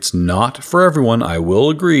different. It's not for everyone, I will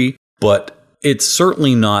agree. But it's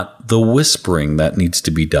certainly not the whispering that needs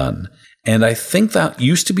to be done. And I think that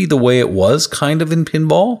used to be the way it was kind of in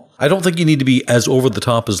pinball. I don't think you need to be as over the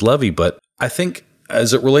top as Levy, but I think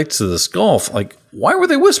as it relates to this golf, like, why were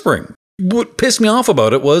they whispering? What pissed me off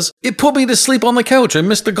about it was it put me to sleep on the couch. I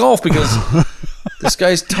missed the golf because This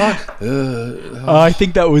guy's talk. I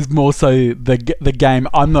think that was more so the game.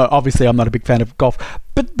 I'm not a big fan of golf,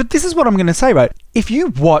 but this is what I'm going to say, right? If you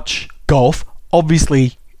watch golf,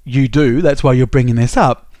 obviously you do. That's why you're bringing this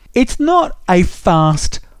up. It's not a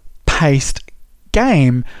fast-paced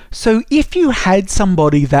game. So if you had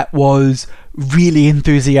somebody that was really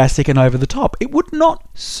enthusiastic and over the top, it would not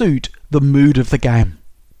suit the mood of the game.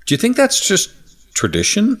 Do you think that's just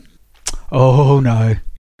tradition? Oh, no.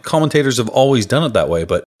 Commentators have always done it that way,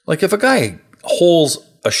 but like if a guy holes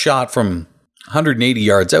a shot from 180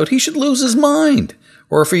 yards out, he should lose his mind.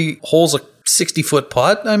 Or if he holes a 60-foot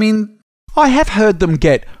putt, I mean... I have heard them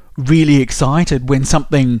get really excited when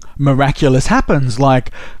something miraculous happens,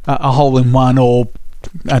 like a hole-in-one or,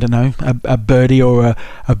 I don't know, a birdie or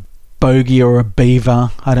a bogey or a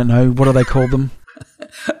beaver. I don't know. What do they call them?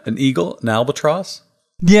 An eagle? An albatross?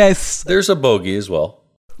 Yes. There's a bogey as well.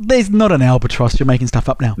 There's not an albatross. You're making stuff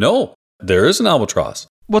up now. No, there is an albatross.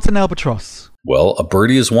 What's an albatross? Well, a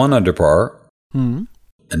birdie is 1 under par. Hmm.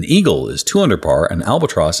 An eagle is 2 under par. An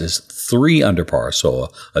albatross is 3 under par. So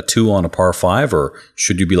a 2 on a par 5, or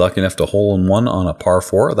should you be lucky enough to hole in 1 on a par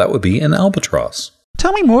 4, that would be an albatross.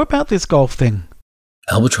 Tell me more about this golf thing.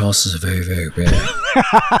 Albatrosses are very, very rare.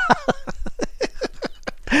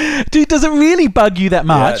 Dude, does it really bug you that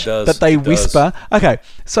much that they whisper? Okay,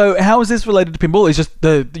 so how is this related to pinball? It's just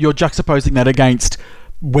you're juxtaposing that against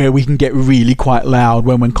where we can get really quite loud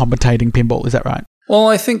when we're commentating pinball. Is that right? Well,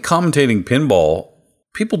 I think commentating pinball,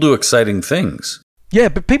 people do exciting things. Yeah,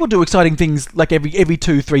 but people do exciting things like every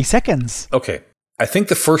 2-3 seconds. Okay. I think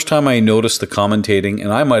the first time I noticed the commentating,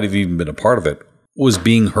 and I might have even been a part of it, was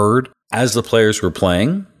being heard as the players were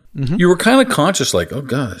playing. Mm-hmm. You were kind of conscious, like, oh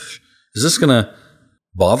gosh, is this going to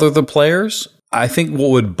bother the players? I think what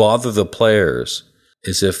would bother the players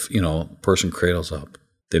is if, person cradles up,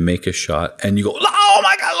 they make a shot, and you go, oh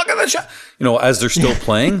my God, look at the shot. As they're still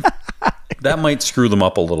playing, that might screw them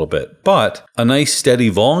up a little bit. But a nice steady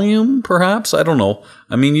volume, perhaps, I don't know.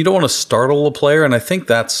 I mean, you don't want to startle a player, and I think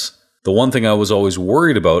that's the one thing I was always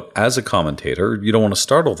worried about as a commentator. You don't want to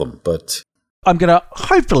startle them, but... I'm going to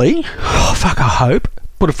hopefully, I hope,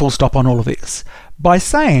 put a full stop on all of this by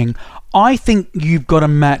saying I think you've got to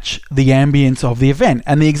match the ambience of the event.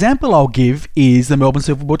 And the example I'll give is the Melbourne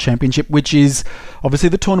Silverboard Championship, which is obviously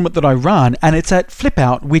the tournament that I run, and it's at Flip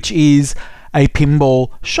Out, which is a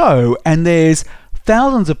pinball show, and there's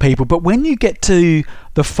thousands of people. But when you get to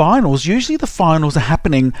the finals, usually the finals are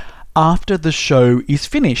happening after the show is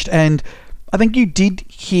finished. And I think you did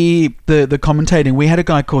hear the commentating. We had a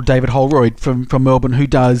guy called David Holroyd from Melbourne who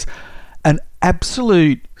does an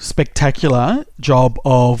absolute spectacular job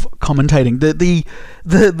of commentating.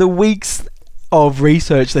 The weeks of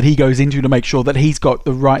research that he goes into to make sure that he's got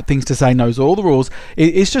the right things to say, knows all the rules,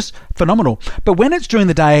 it's just phenomenal. But when it's during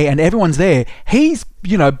the day and everyone's there, he's,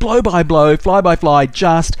 blow by blow, fly by fly,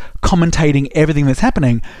 just commentating everything that's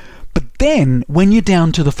happening. But then when you're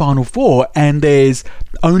down to the final 4 and there's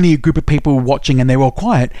only a group of people watching and they're all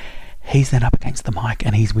quiet, he's then up against the mic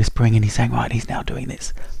and he's whispering and he's saying, right, he's now doing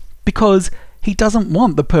this. Because he doesn't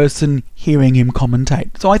want the person hearing him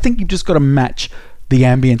commentate. So I think you've just got to match the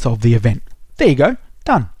ambience of the event. There you go.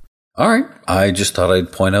 Done. All right. I just thought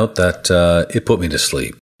I'd point out that it put me to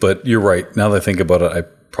sleep. But you're right. Now that I think about it, I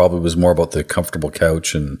probably was more about the comfortable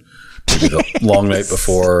couch and maybe the long night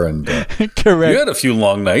before. And correct. You had a few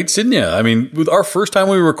long nights, didn't you? I mean, with our first time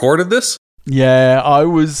we recorded this? Yeah, I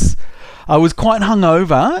was quite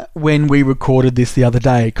hungover when we recorded this the other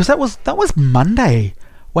day because that was Monday.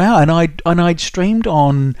 Wow, and I'd streamed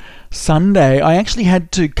on Sunday. I actually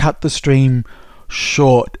had to cut the stream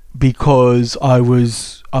short because I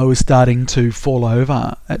was starting to fall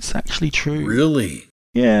over. That's actually true. Really?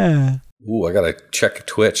 Yeah. Ooh, I gotta check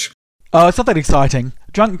Twitch. Oh, it's not that exciting.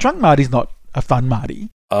 Drunk Marty's not a fun Marty.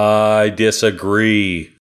 I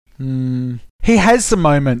disagree. He has some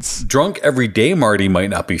moments. Drunk every day Marty might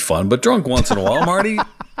not be fun, but drunk once in a while Marty,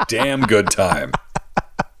 damn good time.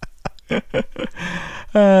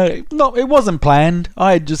 No, it wasn't planned.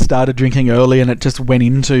 I had just started drinking early and it just went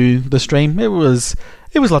into the stream. It was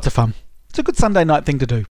lots of fun. It's a good Sunday night thing to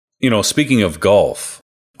do. Speaking of golf,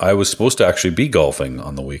 I was supposed to actually be golfing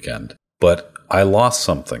on the weekend, but I lost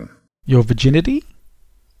something. Your virginity?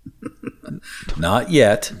 Not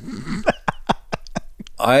yet.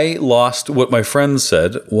 I lost what my friend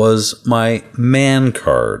said was my man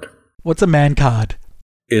card. What's a man card?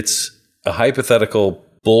 It's a hypothetical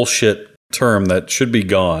bullshit term that should be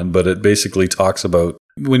gone, but it basically talks about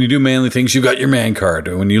when you do manly things, you got your man card.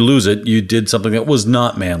 And when you lose it, you did something that was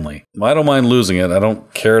not manly. I don't mind losing it. I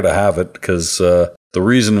don't care to have it because the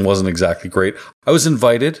reason wasn't exactly great. I was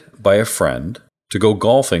invited by a friend to go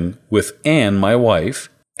golfing with Anne, my wife,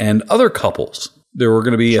 and other couples. There were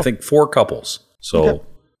going to be, I think, 4 couples. So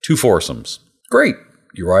 2 foursomes. Great.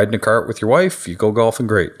 You ride in a cart with your wife, you go golfing,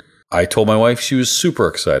 great. I told my wife, she was super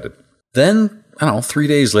excited. Then, I don't know, 3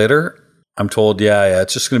 days later, I'm told, yeah,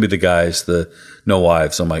 it's just going to be the guys, no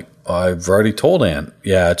wives. I'm like, I've already told Anne.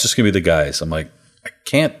 Yeah, it's just going to be the guys. I'm like, I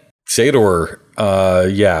can't say to her,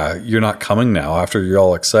 yeah, you're not coming now after you're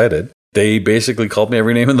all excited. They basically called me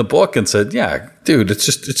every name in the book and said, yeah, dude, it's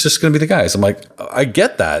just going to be the guys. I'm like, I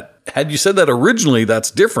get that. Had you said that originally,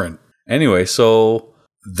 that's different. Anyway, so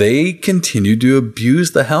they continued to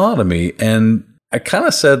abuse the hell out of me. And I kind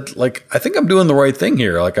of said, like, I think I'm doing the right thing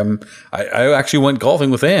here. Like I actually went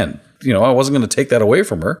golfing with Anne. You know, I wasn't going to take that away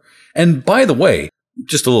from her. And by the way,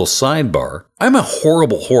 just a little sidebar, I'm a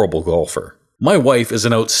horrible, horrible golfer. My wife is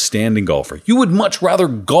an outstanding golfer. You would much rather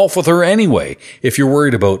golf with her anyway if you're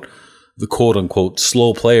worried about the quote-unquote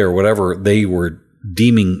slow play or whatever they were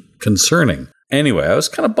deeming concerning. Anyway, I was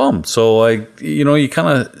kind of bummed. So, you kind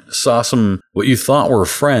of saw what you thought were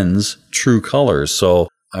friends, true colors. So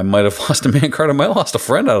I might have lost a man card. I might have lost a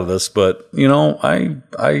friend out of this. But,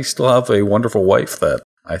 I still have a wonderful wife that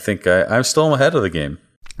I think I'm still ahead of the game.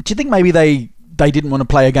 Do you think maybe they didn't want to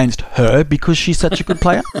play against her because she's such a good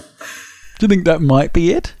player? Do you think that might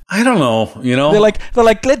be it? I don't know. They're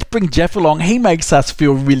like, let's bring Jeff along. He makes us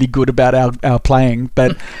feel really good about our playing.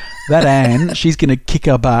 But that Anne, she's going to kick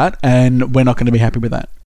our butt, and we're not going to be happy with that.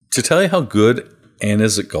 To tell you how good Anne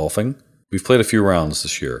is at golfing, we've played a few rounds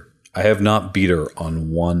this year. I have not beat her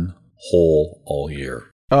on one hole all year.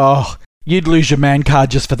 Oh, you'd lose your man card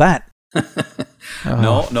just for that.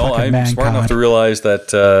 No, I'm smart enough to realize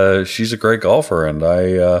that she's a great golfer, and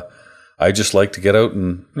I just like to get out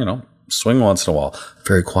and swing once in a while.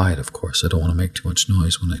 Very quiet, of course. I don't want to make too much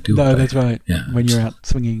noise when I do. No, that's right. Yeah, when you're out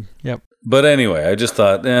swinging. Yep. But anyway, I just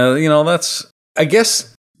thought, that's. I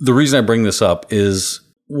guess the reason I bring this up is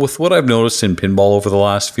with what I've noticed in pinball over the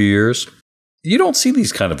last few years, you don't see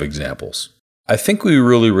these kind of examples. I think we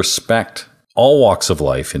really respect all walks of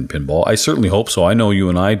life in pinball. I certainly hope so. I know you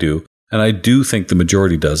and I do. And I do think the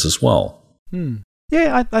majority does as well.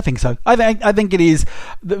 Yeah, I think so. I think it is.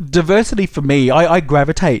 The diversity for me, I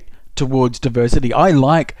gravitate towards diversity. I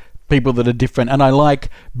like people that are different, and I like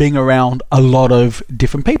being around a lot of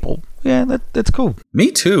different people. Yeah, that's cool.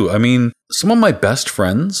 Me too. I mean, some of my best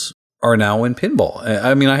friends are now in pinball.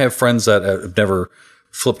 I mean, I have friends that have never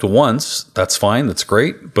flipped once. That's fine. That's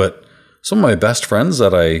great. But some of my best friends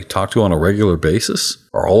that I talk to on a regular basis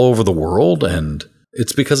are all over the world, and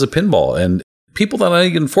it's because of pinball. And people that I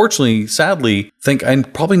unfortunately, sadly, think I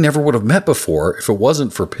probably never would have met before if it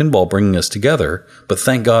wasn't for pinball bringing us together. But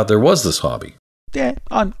thank God there was this hobby. Yeah,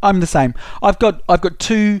 I'm the same. I've got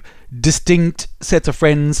 2 distinct sets of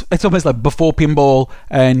friends. It's almost like before pinball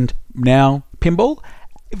and now pinball.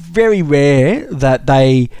 Very rare that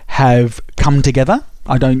they have come together.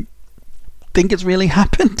 I don't think it's really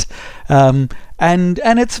happened. And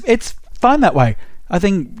it's fine that way. I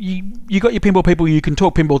think you got your pinball people you can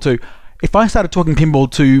talk pinball to. If I started talking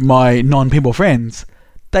pinball to my non-pinball friends,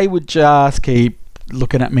 they would just keep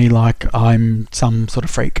looking at me like I'm some sort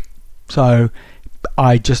of freak. So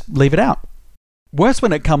I just leave it out. Worse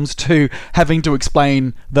when it comes to having to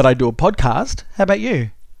explain that I do a podcast. How about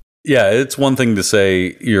you? Yeah, it's one thing to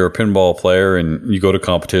say you're a pinball player and you go to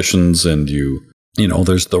competitions and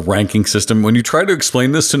there's the ranking system. When you try to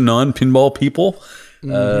explain this to non-pinball people,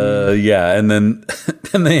 and then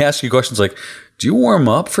they ask you questions like, do you warm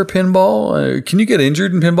up for pinball? Can you get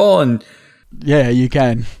injured in pinball? And yeah, you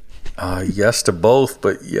can. Yes to both,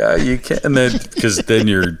 but yeah, you can. And then, because then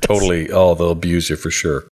you're totally, they'll abuse you for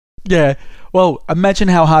sure. Yeah. Well, imagine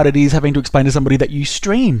how hard it is having to explain to somebody that you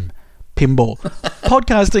stream pinball.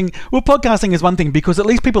 Podcasting is one thing because at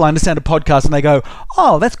least people understand a podcast and they go,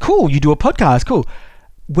 oh, that's cool. You do a podcast. Cool.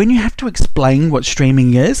 When you have to explain what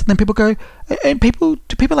streaming is, then people go,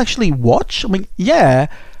 do people actually watch? I mean, yeah.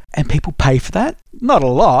 And people pay for that? Not a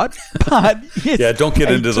lot, but yes, yeah, don't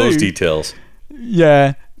get into those details.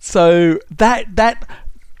 Yeah. So that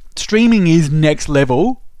streaming is next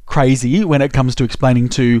level crazy when it comes to explaining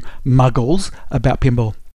to muggles about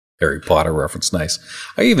pinball. Harry Potter reference, nice.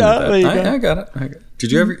 I even did that. I got it.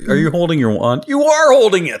 Did you ever? Are you holding your wand? You are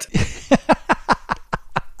holding it.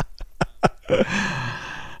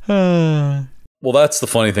 Well, that's the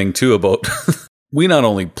funny thing too about we not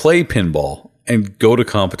only play pinball and go to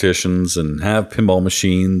competitions and have pinball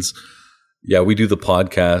machines. Yeah, we do the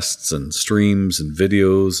podcasts and streams and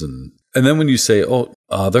videos. And then when you say,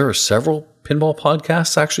 there are several pinball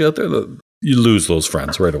podcasts actually out there, you lose those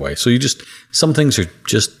friends right away. So some things are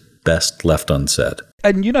just best left unsaid.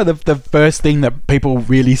 And you know, the first thing that people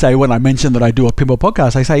really say when I mention that I do a pinball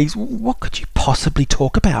podcast, they say, what could you possibly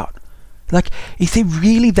talk about? Like, is there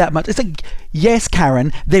really that much? It's like, yes,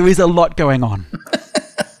 Karen, there is a lot going on.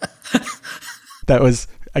 That was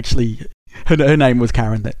actually, her name was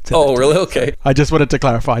Karen. That said Oh, really? Okay. I just wanted to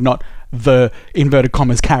clarify, not the inverted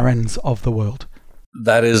commas Karens of the world.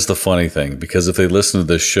 That is the funny thing, because if they listen to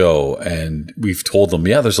this show and we've told them,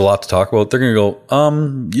 yeah, there's a lot to talk about, they're going to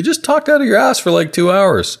go, you just talked out of your ass for like 2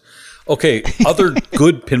 hours. Okay, other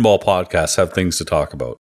good pinball podcasts have things to talk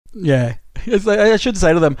about. Yeah. I should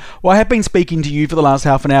say to them, well, I have been speaking to you for the last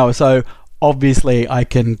half an hour, so obviously I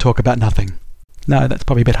can talk about nothing. No, that's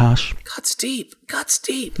probably a bit harsh. Guts deep.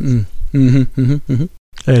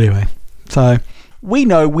 Anyway, so we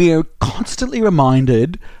know we're constantly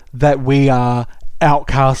reminded that we are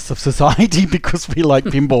outcasts of society because we like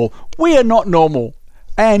pinball. We are not normal.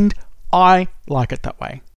 And I like it that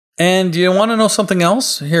way. And you want to know something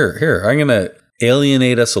else? Here, I'm going to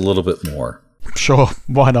alienate us a little bit more. Sure,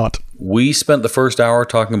 why not? We spent the first hour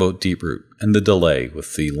talking about Deeproot and the delay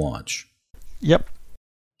with the launch. Yep.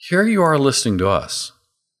 Here you are listening to us,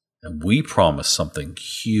 and we promised something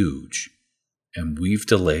huge, and we've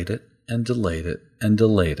delayed it and delayed it and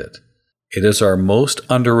delayed it. It is our most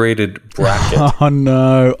underrated bracket. Oh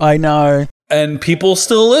no, I know. And people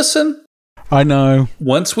still listen. I know.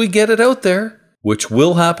 Once we get it out there, which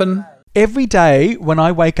will happen. Every day when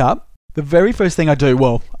I wake up, the very first thing I do,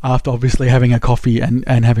 well, after obviously having a coffee and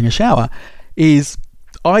having a shower, is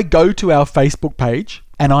I go to our Facebook page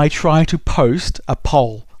and I try to post a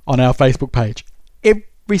poll on our Facebook page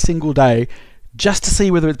every single day just to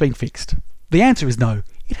see whether it's been fixed. The answer is no,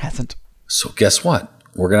 it hasn't. So guess what?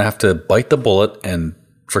 We're going to have to bite the bullet and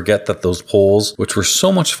forget that those polls, which were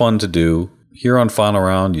so much fun to do here on Final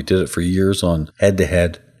Round, you did it for years on Head to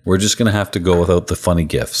Head. We're just going to have to go without the funny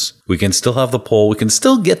gifts. We can still have the poll. We can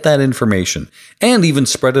still get that information and even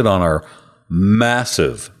spread it on our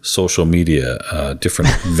massive social media, different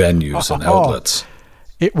venues and outlets.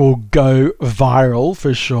 It will go viral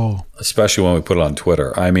for sure. Especially when we put it on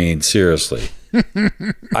Twitter. I mean, seriously.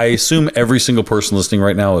 I assume every single person listening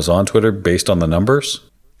right now is on Twitter based on the numbers.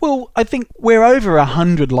 Well, I think we're over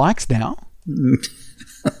 100 likes now.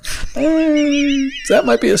 That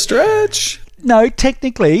might be a stretch. No,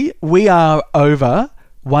 technically, we are over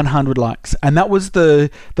 100 likes. And that was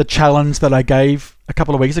the challenge that I gave a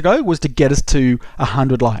couple of weeks ago, was to get us to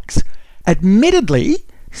 100 likes. Admittedly,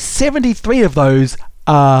 73 of those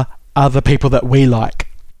are the people that we like.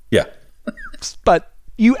 Yeah. But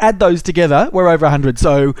you add those together, we're over 100.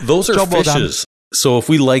 So those are job well done. fishes. So if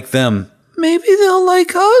we like them, maybe they'll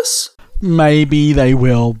like us. Maybe they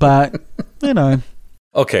will, but, you know.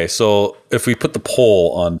 Okay, so if we put the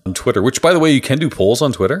poll on Twitter, which, by the way, you can do polls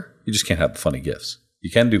on Twitter. You just can't have the funny gifs.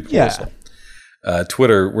 You can do polls. Yeah.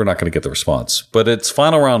 Twitter, we're not going to get the response. But it's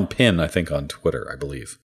Final Round Pin, I think, on Twitter, I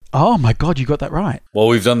believe. Oh, my God, you got that right. Well,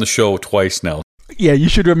 we've done the show twice now. Yeah, you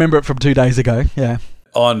should remember it from 2 days ago. Yeah.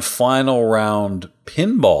 On Final Round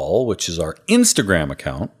Pinball, which is our Instagram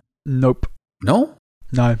account. Nope. No?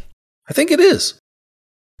 No. I think it is.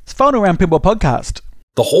 It's Final Round Pinball Podcast.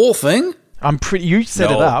 The whole thing? I'm pretty... You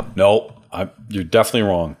set it up. No, you're definitely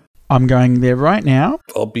wrong. I'm going there right now.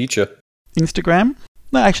 I'll beat you. Instagram.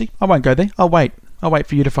 No, actually, I won't go there. I'll wait. I'll wait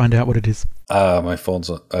for you to find out what it is. My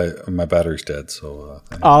phone's... my battery's dead, so...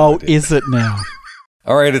 Oh, is it now?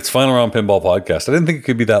 All right, it's Final Round Pinball Podcast. I didn't think it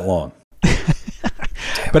could be that long.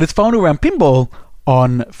 But it's Final Round Pinball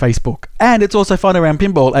on Facebook. And it's also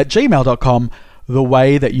finalroundpinball@gmail.com, the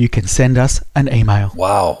way that you can send us an email.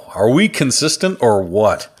 Wow. Are we consistent or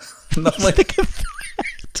what? Think of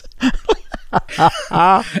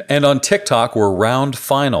that. And on TikTok, we're Round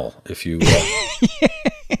Final, if you...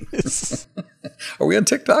 Yes. Are we on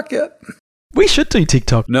TikTok yet? We should do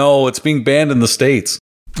TikTok. No, it's being banned in the States.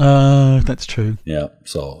 That's true. Yeah,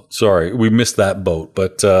 so sorry, we missed that boat,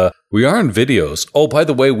 but we are in videos. Oh, by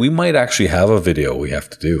the way, we might actually have a video we have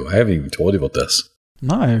to do. I haven't even told you about this.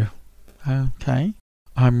 No. Okay.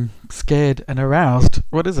 I'm scared and aroused.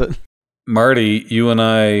 What is it? Marty, you and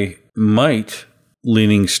I might,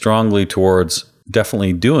 leaning strongly towards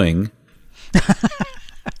definitely doing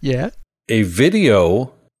Yeah. a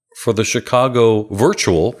video for the Chicago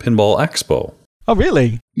Virtual Pinball Expo. Oh,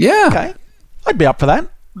 really? Yeah. Okay. I'd be up for that.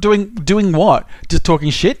 Doing what? Just talking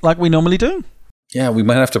shit like we normally do? Yeah, we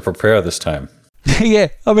might have to prepare this time. Yeah.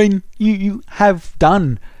 I mean, you have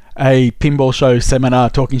done a pinball show seminar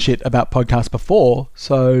talking shit about podcasts before,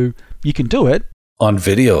 so you can do it. On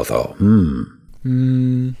video, though.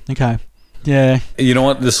 Okay. Yeah. You know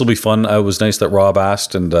what? This will be fun. It was nice that Rob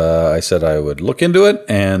asked, and I said I would look into it,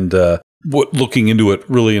 and what looking into it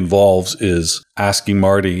really involves is asking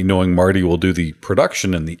Marty, knowing Marty will do the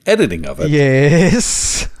production and the editing of it.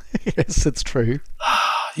 Yes. Yes, it's true.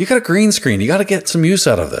 You got a green screen. You got to get some use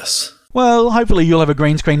out of this. Well, hopefully you'll have a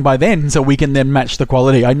green screen by then so we can then match the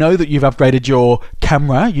quality. I know that you've upgraded your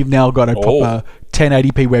camera. You've now got a proper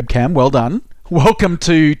 1080p webcam. Well done. Welcome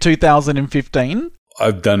to 2015.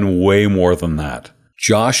 I've done way more than that.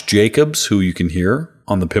 Josh Jacobs, who you can hear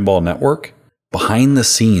on the Pinball Network, behind the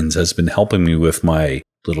scenes has been helping me with my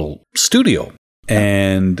little studio.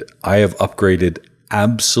 And I have upgraded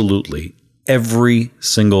absolutely every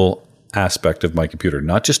single aspect of my computer,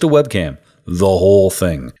 not just a webcam, the whole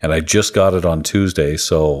thing. And I just got it on Tuesday,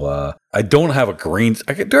 so I don't have a green...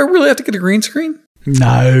 Do I really have to get a green screen?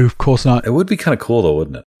 No, of course not. It would be kind of cool though,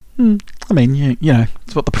 wouldn't it? I mean, you know,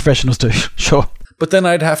 it's what the professionals do, sure. But then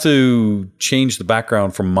I'd have to change the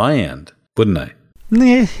background from my end, wouldn't I?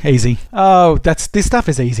 Yeah, easy. Oh, this stuff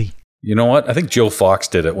is easy. You know what? I think Joe Fox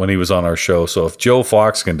did it when he was on our show, so if Joe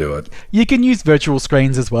Fox can do it... You can use virtual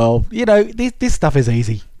screens as well. You know, this stuff is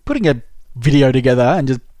easy. Putting a video together and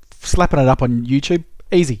just slapping it up on YouTube,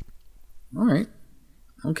 easy. All right.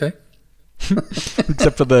 Okay.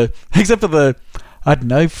 except for the I don't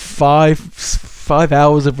know, 5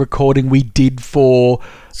 hours of recording we did for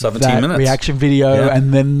 17 minutes reaction video,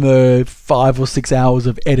 and then the 5 or 6 hours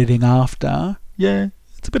of editing after. Yeah,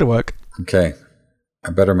 it's a bit of work. Okay. I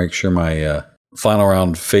better make sure my final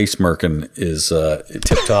round face merkin is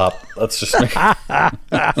tip top. Let's just make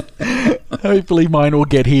Hopefully mine will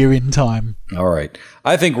get here in time. All right.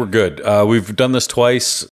 I think we're good. We've done this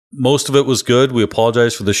twice. Most of it was good. We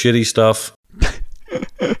apologize for the shitty stuff.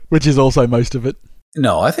 Which is also most of it.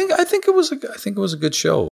 No, I think it was a good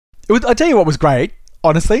show. I tell you what was great,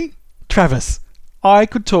 honestly, Travis. I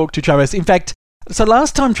could talk to Travis. In fact, so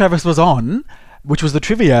last time Travis was on, which was the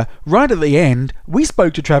trivia, right at the end, we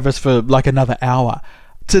spoke to Travis for like another hour.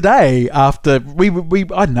 Today, after we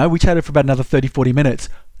I don't know, we chatted for about another 30, 40 minutes,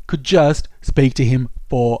 could just speak to him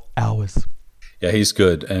for hours. Yeah, he's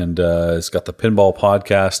good. And he's got the Pinball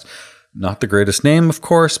podcast. Not the greatest name, of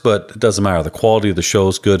course, but it doesn't matter. The quality of the show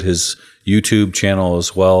is good. His YouTube channel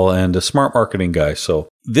as well, and a smart marketing guy. So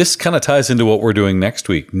this kind of ties into what we're doing next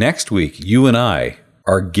week. Next week, you and I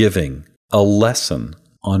are giving a lesson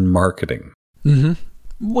on marketing.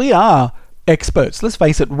 Mm-hmm. We are experts. Let's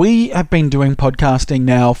face it. We have been doing podcasting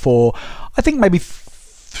now for, I think, maybe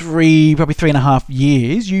probably 3.5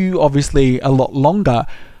 years. You obviously a lot longer.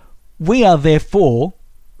 We are therefore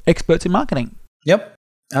experts in marketing. Yep,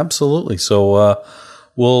 absolutely. So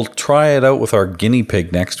we'll try it out with our guinea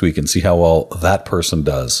pig next week and see how well that person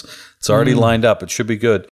does. It's already lined up. It should be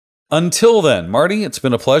good. Until then, Marty, it's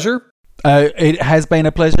been a pleasure. It has been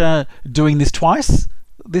a pleasure doing this twice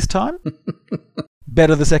this time.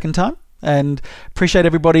 Better the second time. And appreciate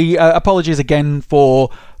everybody. Apologies again for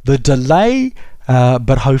the delay,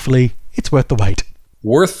 but hopefully it's worth the wait.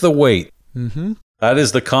 Worth the wait. Mm-hmm. That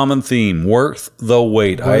is the common theme. Worth the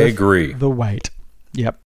wait. I agree. The wait.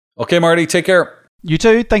 Yep. Okay, Marty, take care. You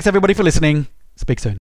too. Thanks everybody for listening. Speak soon.